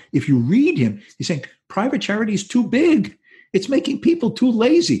 No, if you read him, he's saying private charity is too big. It's making people too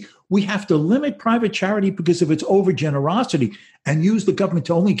lazy. We have to limit private charity because of its over generosity and use the government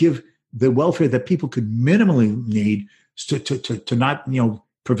to only give the welfare that people could minimally need to not,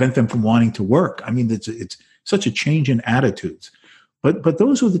 prevent them from wanting to work. I mean, it's such a change in attitudes. But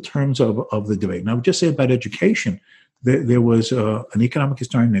those were the terms of the debate. And I would just say about education. There was an economic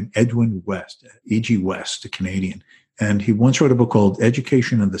historian named Edwin West, E.G. West, a Canadian, and he once wrote a book called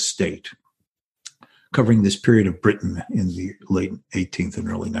Education and the State, covering this period of Britain in the late 18th and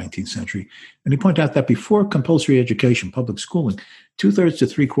early 19th century. And he pointed out that before compulsory education, public schooling, 2/3 to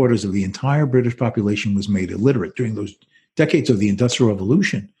 3/4 of the entire British population was made illiterate during those decades of the Industrial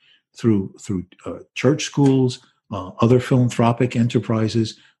Revolution through church schools, other philanthropic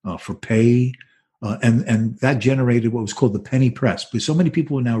enterprises for pay, and that generated what was called the penny press. Because so many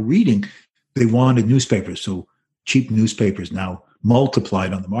people were now reading, they wanted newspapers. So cheap newspapers now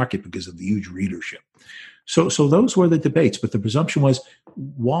multiplied on the market because of the huge readership. So those were the debates. But the presumption was,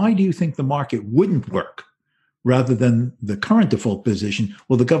 why do you think the market wouldn't work? Rather than the current default position,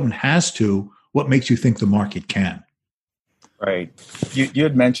 well, the government has to. What makes you think the market can? Right. You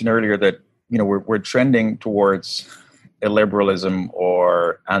had mentioned earlier that we're trending towards illiberalism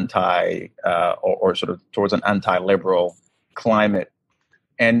or or sort of towards an anti-liberal climate.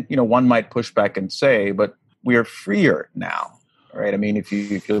 And, one might push back and say, but we are freer now, right? I mean, if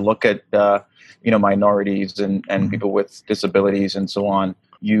you look at, minorities and people with disabilities and so on,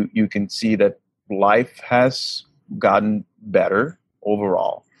 you can see that life has gotten better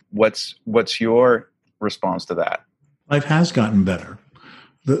overall. What's your response to that? Life has gotten better.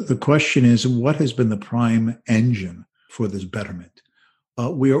 The question is, what has been the prime engine for this betterment?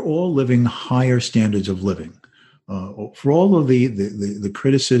 We are all living higher standards of living. For all of the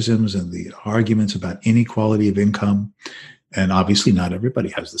criticisms and the arguments about inequality of income, and obviously not everybody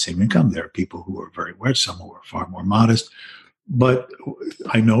has the same income. There are people who are very rich, some who are far more modest. But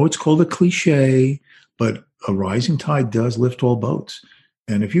I know it's called a cliche, but a rising tide does lift all boats.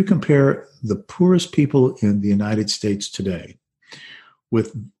 And if you compare the poorest people in the United States today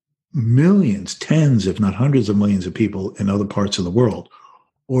with millions, tens, if not hundreds of millions of people in other parts of the world,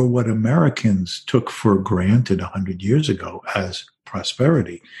 or what Americans took for granted 100 years ago as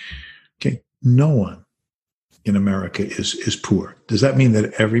prosperity, okay, no one in America is poor. Does that mean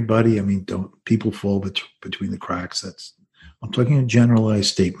that everybody, don't people fall between the cracks? I'm talking a generalized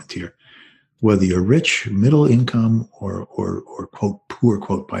statement here. Whether you're rich, middle income, or quote, poor,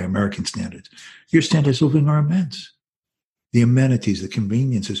 quote, by American standards, your standards of living are immense. The amenities, the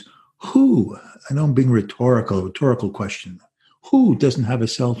conveniences. Who, I know I'm being rhetorical question, who doesn't have a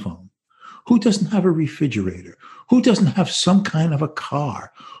cell phone? Who doesn't have a refrigerator? Who doesn't have some kind of a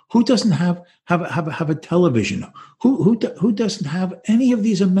car? Who doesn't have a television? Who doesn't have any of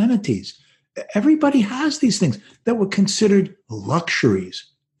these amenities? Everybody has these things that were considered luxuries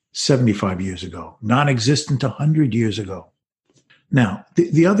 75 years ago, non-existent 100 years ago. Now,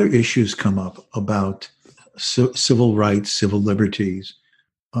 the other issues come up about civil rights, civil liberties,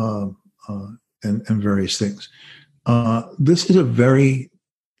 and various things. This is a very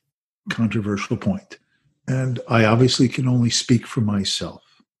controversial point, and I obviously can only speak for myself,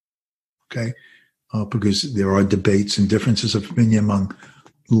 okay? Because there are debates and differences of opinion among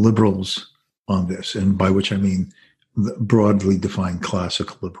liberals on this, and by which I mean the broadly defined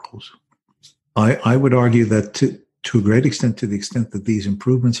classical liberals. I would argue that to a great extent, to the extent that these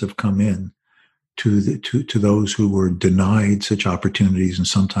improvements have come in to those who were denied such opportunities and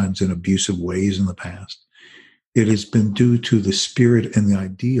sometimes in abusive ways in the past, it has been due to the spirit and the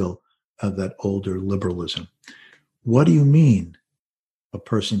ideal of that older liberalism. What do you mean a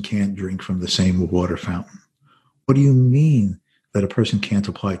person can't drink from the same water fountain? What do you mean that a person can't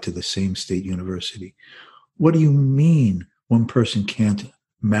apply to the same state university? What do you mean one person can't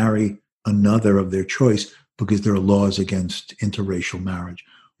marry another of their choice because there are laws against interracial marriage?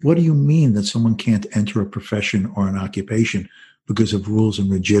 What do you mean that someone can't enter a profession or an occupation because of rules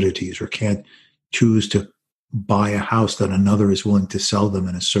and rigidities, or can't choose to buy a house that another is willing to sell them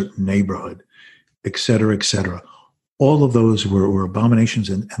in a certain neighborhood, et cetera, et cetera? All of those were abominations,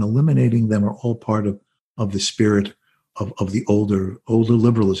 and eliminating them are all part of the spirit of the older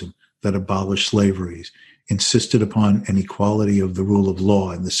liberalism that abolished slaveries, insisted upon an equality of the rule of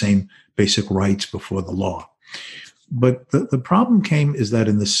law and the same basic rights before the law. But the problem came is that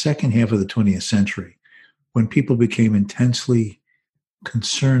in the second half of the 20th century, when people became intensely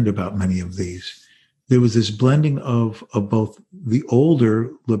concerned about many of these. There was this blending of both the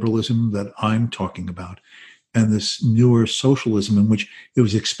older liberalism that I'm talking about and this newer socialism in which it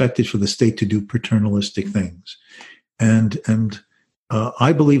was expected for the state to do paternalistic things. And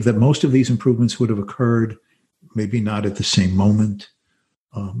I believe that most of these improvements would have occurred, maybe not at the same moment,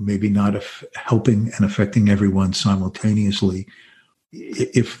 maybe not helping and affecting everyone simultaneously,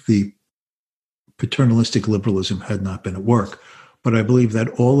 if the paternalistic liberalism had not been at work. But I believe that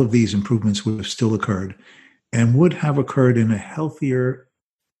all of these improvements would have still occurred and would have occurred in a healthier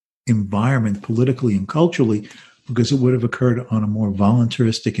environment politically and culturally, because it would have occurred on a more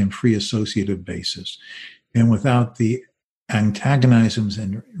voluntaristic and free associative basis, and without the antagonisms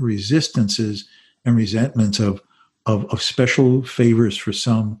and resistances and resentments of special favors for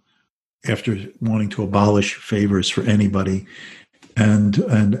some after wanting to abolish favors for anybody,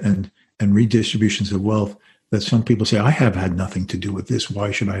 and redistributions of wealth that some people say, I have had nothing to do with this.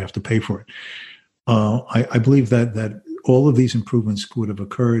 Why should I have to pay for it? I believe that all of these improvements would have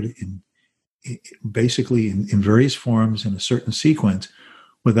occurred basically in various forms in a certain sequence,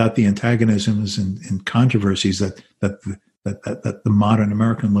 without the antagonisms and controversies that the modern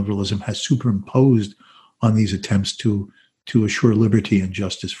American liberalism has superimposed on these attempts to assure liberty and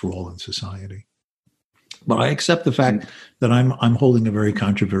justice for all in society. But I accept the fact that I'm holding a very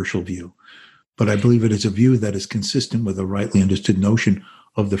controversial view. But I believe it is a view that is consistent with a rightly understood notion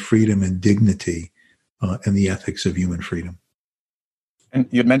of the freedom and dignity and the ethics of human freedom. And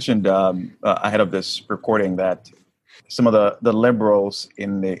you had mentioned ahead of this recording that some of the liberals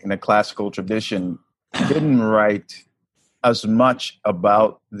in the classical tradition didn't write as much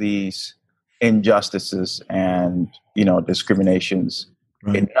about these injustices and discriminations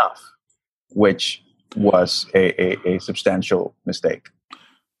enough, which was a substantial mistake.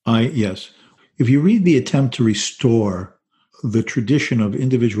 Yes. If you read the attempt to restore the tradition of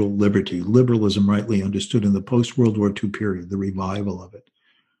individual liberty, liberalism rightly understood in the post-World War II period, the revival of it,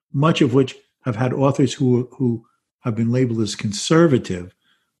 much of which have had authors who have been labeled as conservative,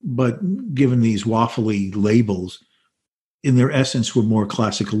 but given these waffly labels, in their essence were more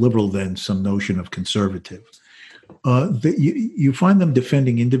classical liberal than some notion of conservative. You find them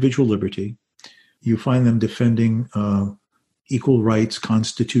defending individual liberty. You find them defending equal rights,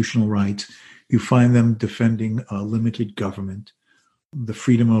 constitutional rights. You find them defending limited government, the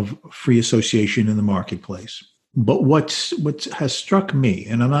freedom of free association in the marketplace. But what has struck me,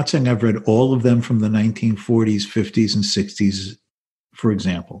 and I'm not saying I've read all of them from the 1940s, 50s, and 60s, for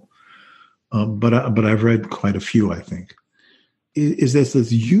example, but I've read quite a few, I think, is there's this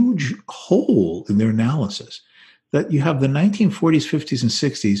huge hole in their analysis that you have the 1940s, 50s, and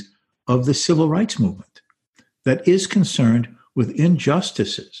 60s of the civil rights movement that is concerned with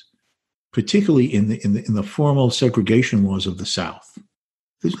injustices, particularly in the formal segregation laws of the South.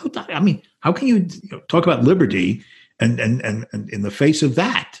 There's no doubt. I mean, how can you talk about liberty and in the face of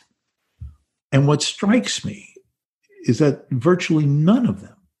that? And what strikes me is that virtually none of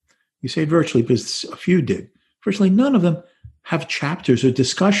them, you say virtually because a few did, virtually none of them have chapters or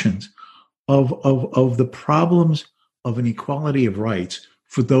discussions of the problems of an equality of rights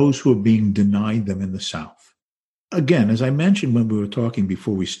for those who are being denied them in the South. Again, as I mentioned when we were talking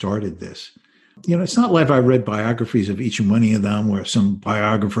before we started this, it's not like I read biographies of each and one of them where some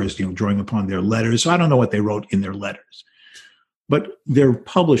biographers, drawing upon their letters. So I don't know what they wrote in their letters, but they're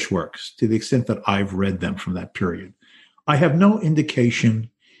published works to the extent that I've read them from that period. I have no indication,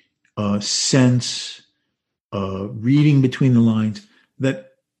 sense, reading between the lines that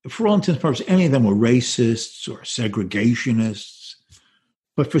for all intents and purposes, any of them were racists or segregationists.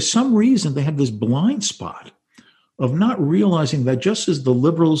 But for some reason, they have this blind spot of not realizing that just as the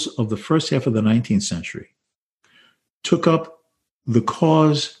liberals of the first half of the 19th century took up the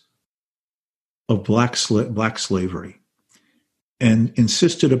cause of black slavery and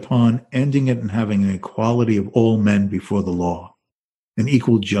insisted upon ending it and having an equality of all men before the law and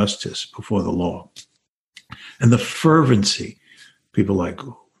equal justice before the law, and the fervency, people like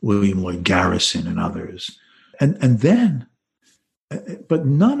William Lloyd Garrison and others, but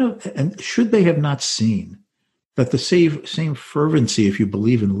none of, and should they have not seen that the same fervency, if you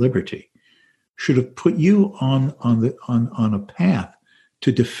believe in liberty, should have put you on a path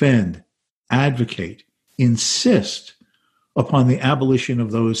to defend, advocate, insist upon the abolition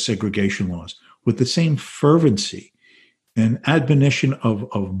of those segregation laws with the same fervency and admonition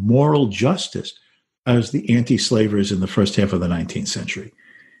of moral justice as the anti-slavers in the first half of the 19th century.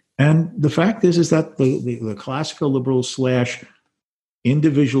 And the fact is that the classical liberals /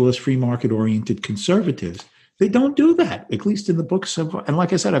 individualist, free market-oriented conservatives, they don't do that, at least in the books of, and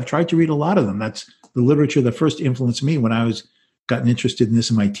like I said, I've tried to read a lot of them. That's the literature that first influenced me when I was gotten interested in this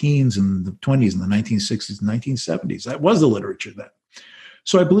in my teens and the 20s and the 1960s and 1970s. That was the literature then.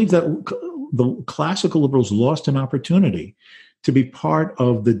 So I believe that the classical liberals lost an opportunity to be part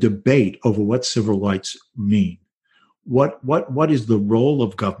of the debate over what civil rights mean. What is the role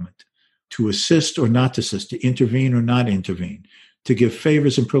of government? To assist or not to assist, to intervene or not intervene, to give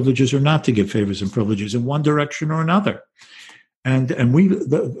favors and privileges or not to give favors and privileges in one direction or another. And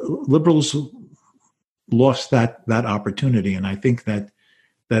the liberals lost that opportunity. And I think that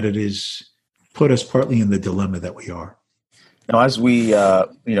it is put us partly in the dilemma that we are. Now, as we,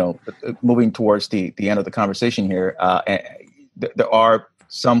 moving towards the end of the conversation here, there are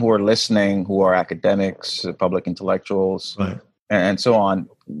some who are listening who are academics, public intellectuals, right, and so on.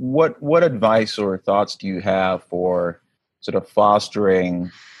 What advice or thoughts do you have for sort of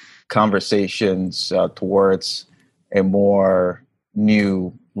fostering conversations towards a more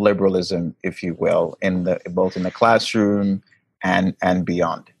new liberalism, if you will, both in the classroom and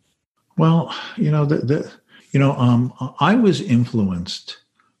beyond? Well, I was influenced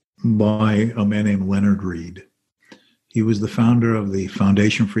by a man named Leonard Read. He was the founder of the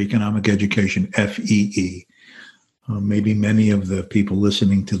Foundation for Economic Education, FEE. Maybe many of the people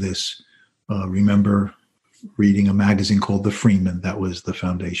listening to this remember reading a magazine called The Freeman. That was the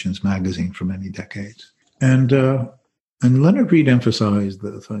Foundation's magazine for many decades. And Leonard Read emphasized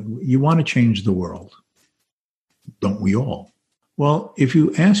the thing, you want to change the world, don't we all? Well, if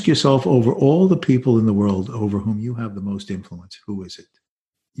you ask yourself, over all the people in the world over whom you have the most influence, who is it?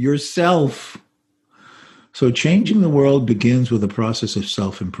 Yourself. So changing the world begins with a process of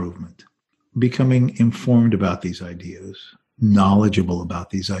self-improvement, becoming informed about these ideas, knowledgeable about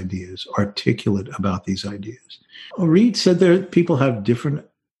these ideas, articulate about these ideas. Read said that people have different,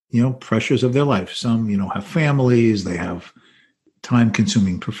 pressures of their life. Some, have families, they have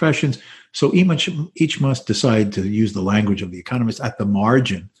time-consuming professions. So each must decide, to use the language of the economist, at the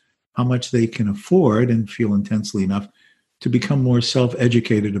margin, how much they can afford and feel intensely enough to become more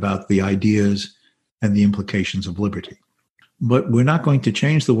self-educated about the ideas and the implications of liberty. But we're not going to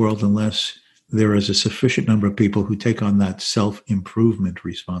change the world unless there is a sufficient number of people who take on that self-improvement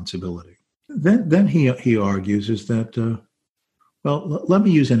responsibility. Then he argues is that, let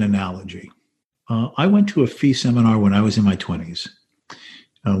me use an analogy. I went to a fee seminar when I was in my 20s,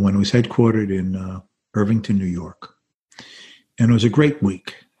 when it was headquartered in Irvington, New York. And it was a great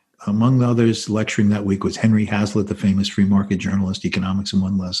week. Among the others lecturing that week was Henry Hazlitt, the famous free market journalist, Economics in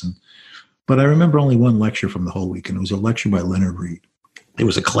One Lesson. But I remember only one lecture from the whole week, and it was a lecture by Leonard Read. It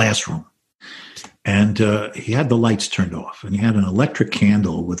was a classroom, and he had the lights turned off, and he had an electric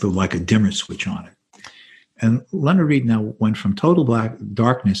candle with like a dimmer switch on it. And Leonard Read now went from total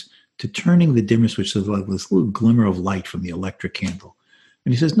darkness to turning the dimmer switch so like this little glimmer of light from the electric candle.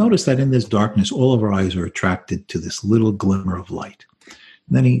 And he says, notice that in this darkness, all of our eyes are attracted to this little glimmer of light.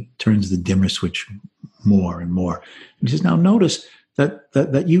 And then he turns the dimmer switch more and more. And he says, now notice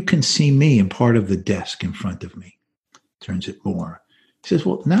that you can see me in part of the desk in front of me. Turns it more. He says,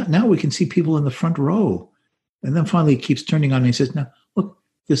 well, now we can see people in the front row. And then finally he keeps turning on and he says, now, look,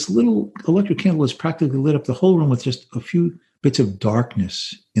 this little electric candle has practically lit up the whole room with just a few bits of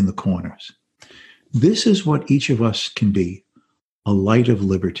darkness in the corners. This is what each of us can be, a light of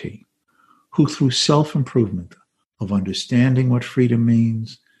liberty, who through self-improvement of understanding what freedom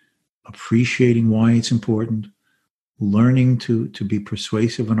means, appreciating why it's important, learning to be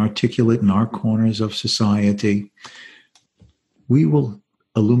persuasive and articulate in our corners of society, we will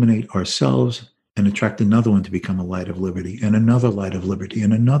illuminate ourselves and attract another one to become a light of liberty, and another light of liberty,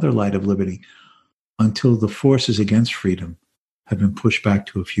 and another light of liberty, until the forces against freedom have been pushed back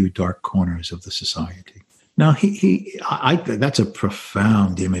to a few dark corners of the society. Now, that's a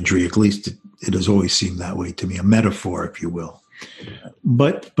profound imagery, at least it has always seemed that way to me, a metaphor, if you will.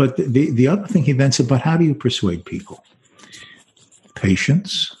 But the other thing he then said, but how do you persuade people?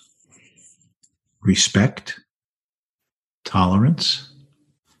 Patience, respect, tolerance,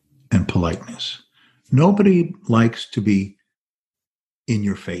 and politeness. Nobody likes to be in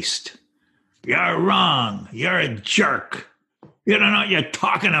your face. You're wrong. You're a jerk. You don't know what you're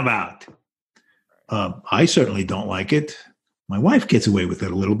talking about. I certainly don't like it. My wife gets away with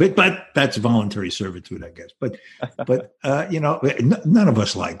it a little bit, but that's voluntary servitude, I guess. But none of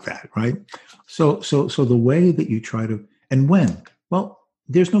us like that, right? So the way that you try to, and when? Well,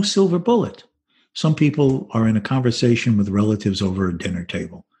 there's no silver bullet. Some people are in a conversation with relatives over a dinner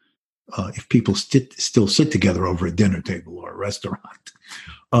table. If people still sit together over a dinner table or a restaurant,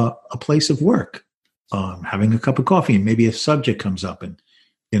 a place of work, having a cup of coffee, and maybe a subject comes up, and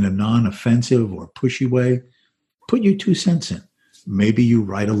in a non-offensive or pushy way, put your 2 cents in. Maybe you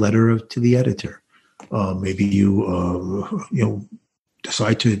write a letter to the editor. Maybe you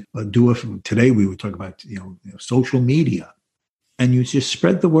decide to today we would talk about, social media. And you just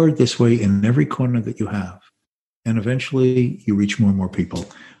spread the word this way in every corner that you have. And eventually you reach more and more people.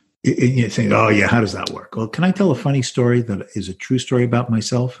 And you think, oh, yeah, how does that work? Well, can I tell a funny story that is a true story about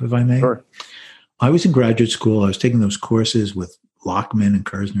myself, if I may? Sure. I was in graduate school. I was taking those courses with Lockman and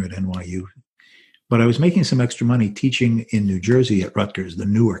Kersner at NYU. But I was making some extra money teaching in New Jersey at Rutgers, the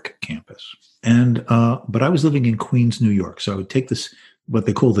Newark campus. And but I was living in Queens, New York. So I would take this, what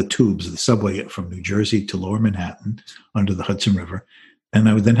they call the tubes, the subway from New Jersey to Lower Manhattan under the Hudson River. And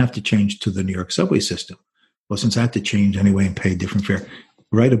I would then have to change to the New York subway system. Well, since I had to change anyway and pay a different fare,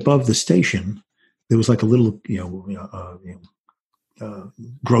 right above the station, there was like a little,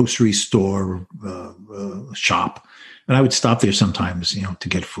 grocery store shop. And I would stop there sometimes, to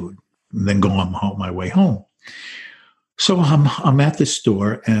get food and then go on my way home. So I'm at this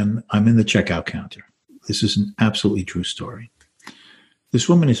store and I'm in the checkout counter. This is an absolutely true story. This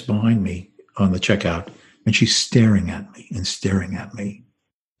woman is behind me on the checkout and she's staring at me and staring at me.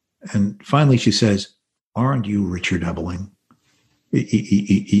 And finally she says, "Aren't you Richard Ebeling?"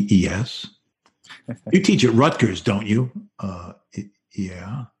 Yes. "You teach at Rutgers, don't you?"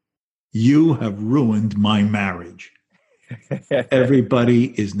 Yeah. "You have ruined my marriage."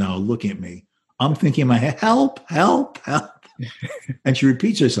 Everybody is now looking at me. I'm thinking in my head, help, help, help. And she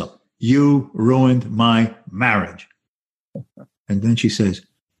repeats herself, "You ruined my marriage." And then she says,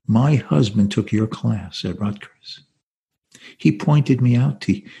 "My husband took your class at Rutgers. He pointed me out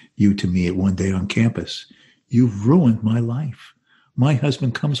to me at one day on campus. You've ruined my life. My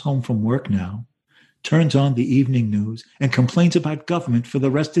husband comes home from work now, turns on the evening news, and complains about government for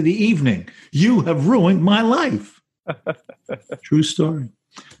the rest of the evening. You have ruined my life." True story.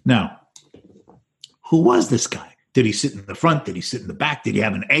 Now, who was this guy? Did he sit in the front? Did he sit in the back? Did he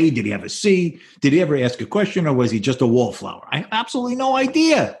have an A? Did he have a C? Did he ever ask a question, or was he just a wallflower? I have absolutely no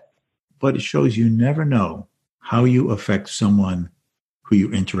idea. But it shows you never know how you affect someone who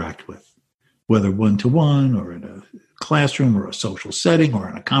you interact with, whether one-to-one or in a classroom or a social setting or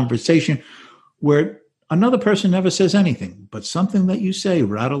in a conversation where another person never says anything, but something that you say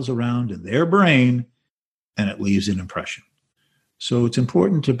rattles around in their brain and it leaves an impression. So it's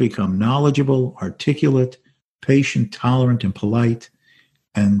important to become knowledgeable, articulate, patient, tolerant, and polite,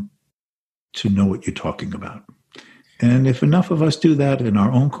 and to know what you're talking about. And if enough of us do that in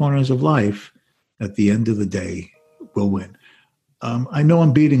our own corners of life, at the end of the day, we'll win. I know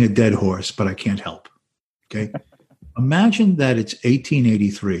I'm beating a dead horse, but I can't help. Okay? Imagine that it's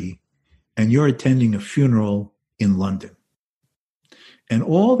 1883 and you're attending a funeral in London. And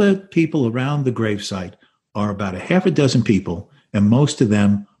all the people around the gravesite are about a half a dozen people, and most of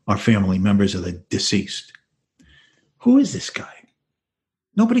them are family members of the deceased. Who is this guy?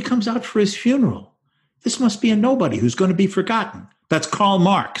 Nobody comes out for his funeral. This must be a nobody who's going to be forgotten. That's Karl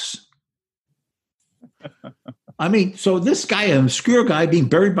Marx. I mean, so this guy, an obscure guy being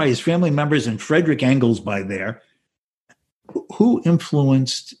buried by his family members and Frederick Engels by there, who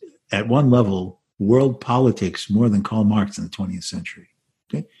influenced at one level world politics more than Karl Marx in the 20th century?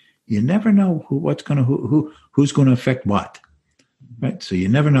 Okay? You never know who's going to affect what, right? So you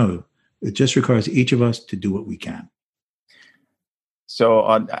never know. It just requires each of us to do what we can. So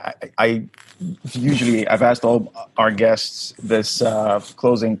I've asked all our guests this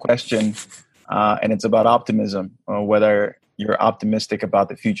closing question, and it's about optimism, whether you're optimistic about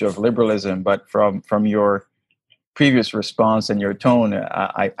the future of liberalism. But from your previous response and your tone,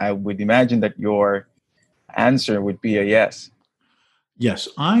 I would imagine that your answer would be a yes. Yes,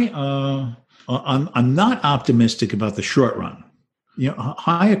 I'm not optimistic about the short run.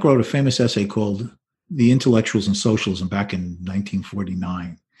 Hayek wrote a famous essay called "The Intellectuals and Socialism" back in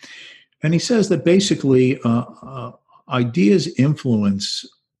 1949. And he says that basically ideas influence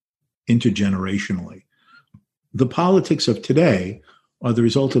intergenerationally. The politics of today are the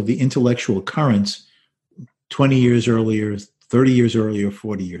result of the intellectual currents 20 years earlier, 30 years earlier,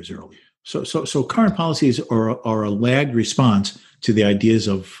 40 years earlier. So current policies are a lagged response to the ideas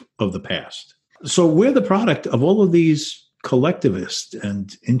of the past. So we're the product of all of these collectivist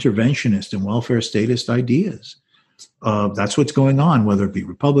and interventionist and welfare statist ideas. That's what's going on, whether it be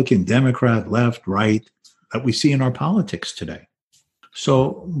Republican, Democrat, left, right, that we see in our politics today.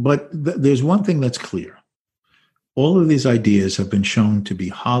 So, but there's one thing that's clear. All of these ideas have been shown to be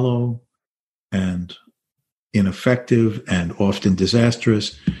hollow and ineffective and often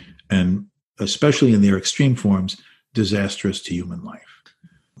disastrous, and especially in their extreme forms, disastrous to human life.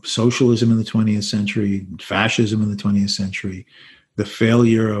 Socialism in the 20th century, fascism in the 20th century, the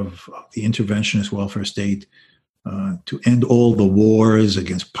failure of the interventionist welfare state to end all the wars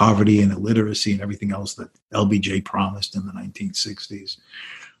against poverty and illiteracy and everything else that LBJ promised in the 1960s.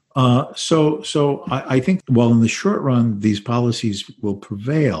 So I think while in the short run, these policies will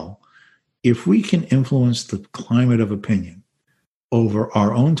prevail, if we can influence the climate of opinion over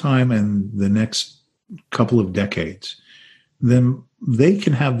our own time and the next couple of decades, then they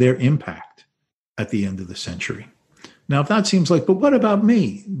can have their impact at the end of the century. Now, if that seems like, but what about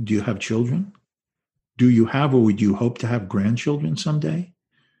me? Do you have children? Do you have, or would you hope to have grandchildren someday?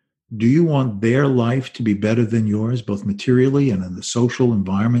 Do you want their life to be better than yours, both materially and in the social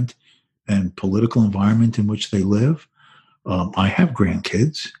environment and political environment in which they live? I have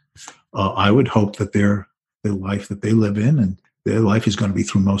grandkids. I would hope that their life that they live in, and their life is going to be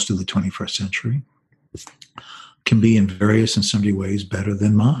through most of the 21st century, can be in various and sundry ways better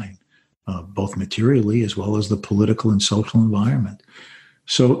than mine, both materially as well as the political and social environment.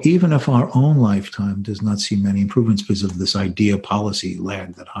 So even if our own lifetime does not see many improvements because of this idea policy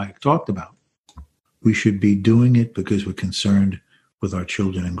lag that Hayek talked about, we should be doing it because we're concerned with our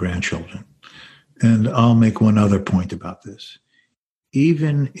children and grandchildren. And I'll make one other point about this.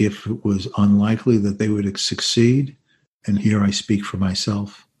 Even if it was unlikely that they would succeed, and here I speak for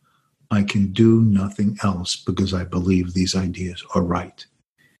myself, I can do nothing else because I believe these ideas are right.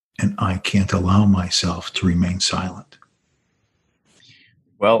 And I can't allow myself to remain silent.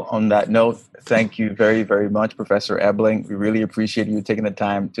 Well, on that note, thank you very, very much, Professor Ebeling. We really appreciate you taking the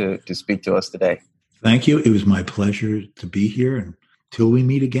time to speak to us today. Thank you. It was my pleasure to be here until we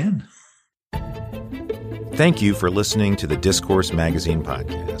meet again. Thank you for listening to the Discourse Magazine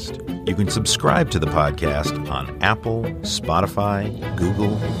podcast. You can subscribe to the podcast on Apple, Spotify,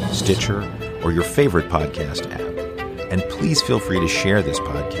 Google, Stitcher, or your favorite podcast app. And please feel free to share this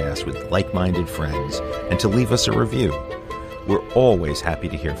podcast with like-minded friends and to leave us a review. We're always happy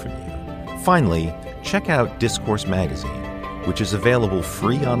to hear from you. Finally, check out Discourse Magazine, which is available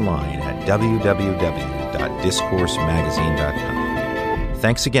free online at www.discoursemagazine.com.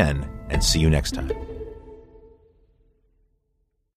 Thanks again, and see you next time.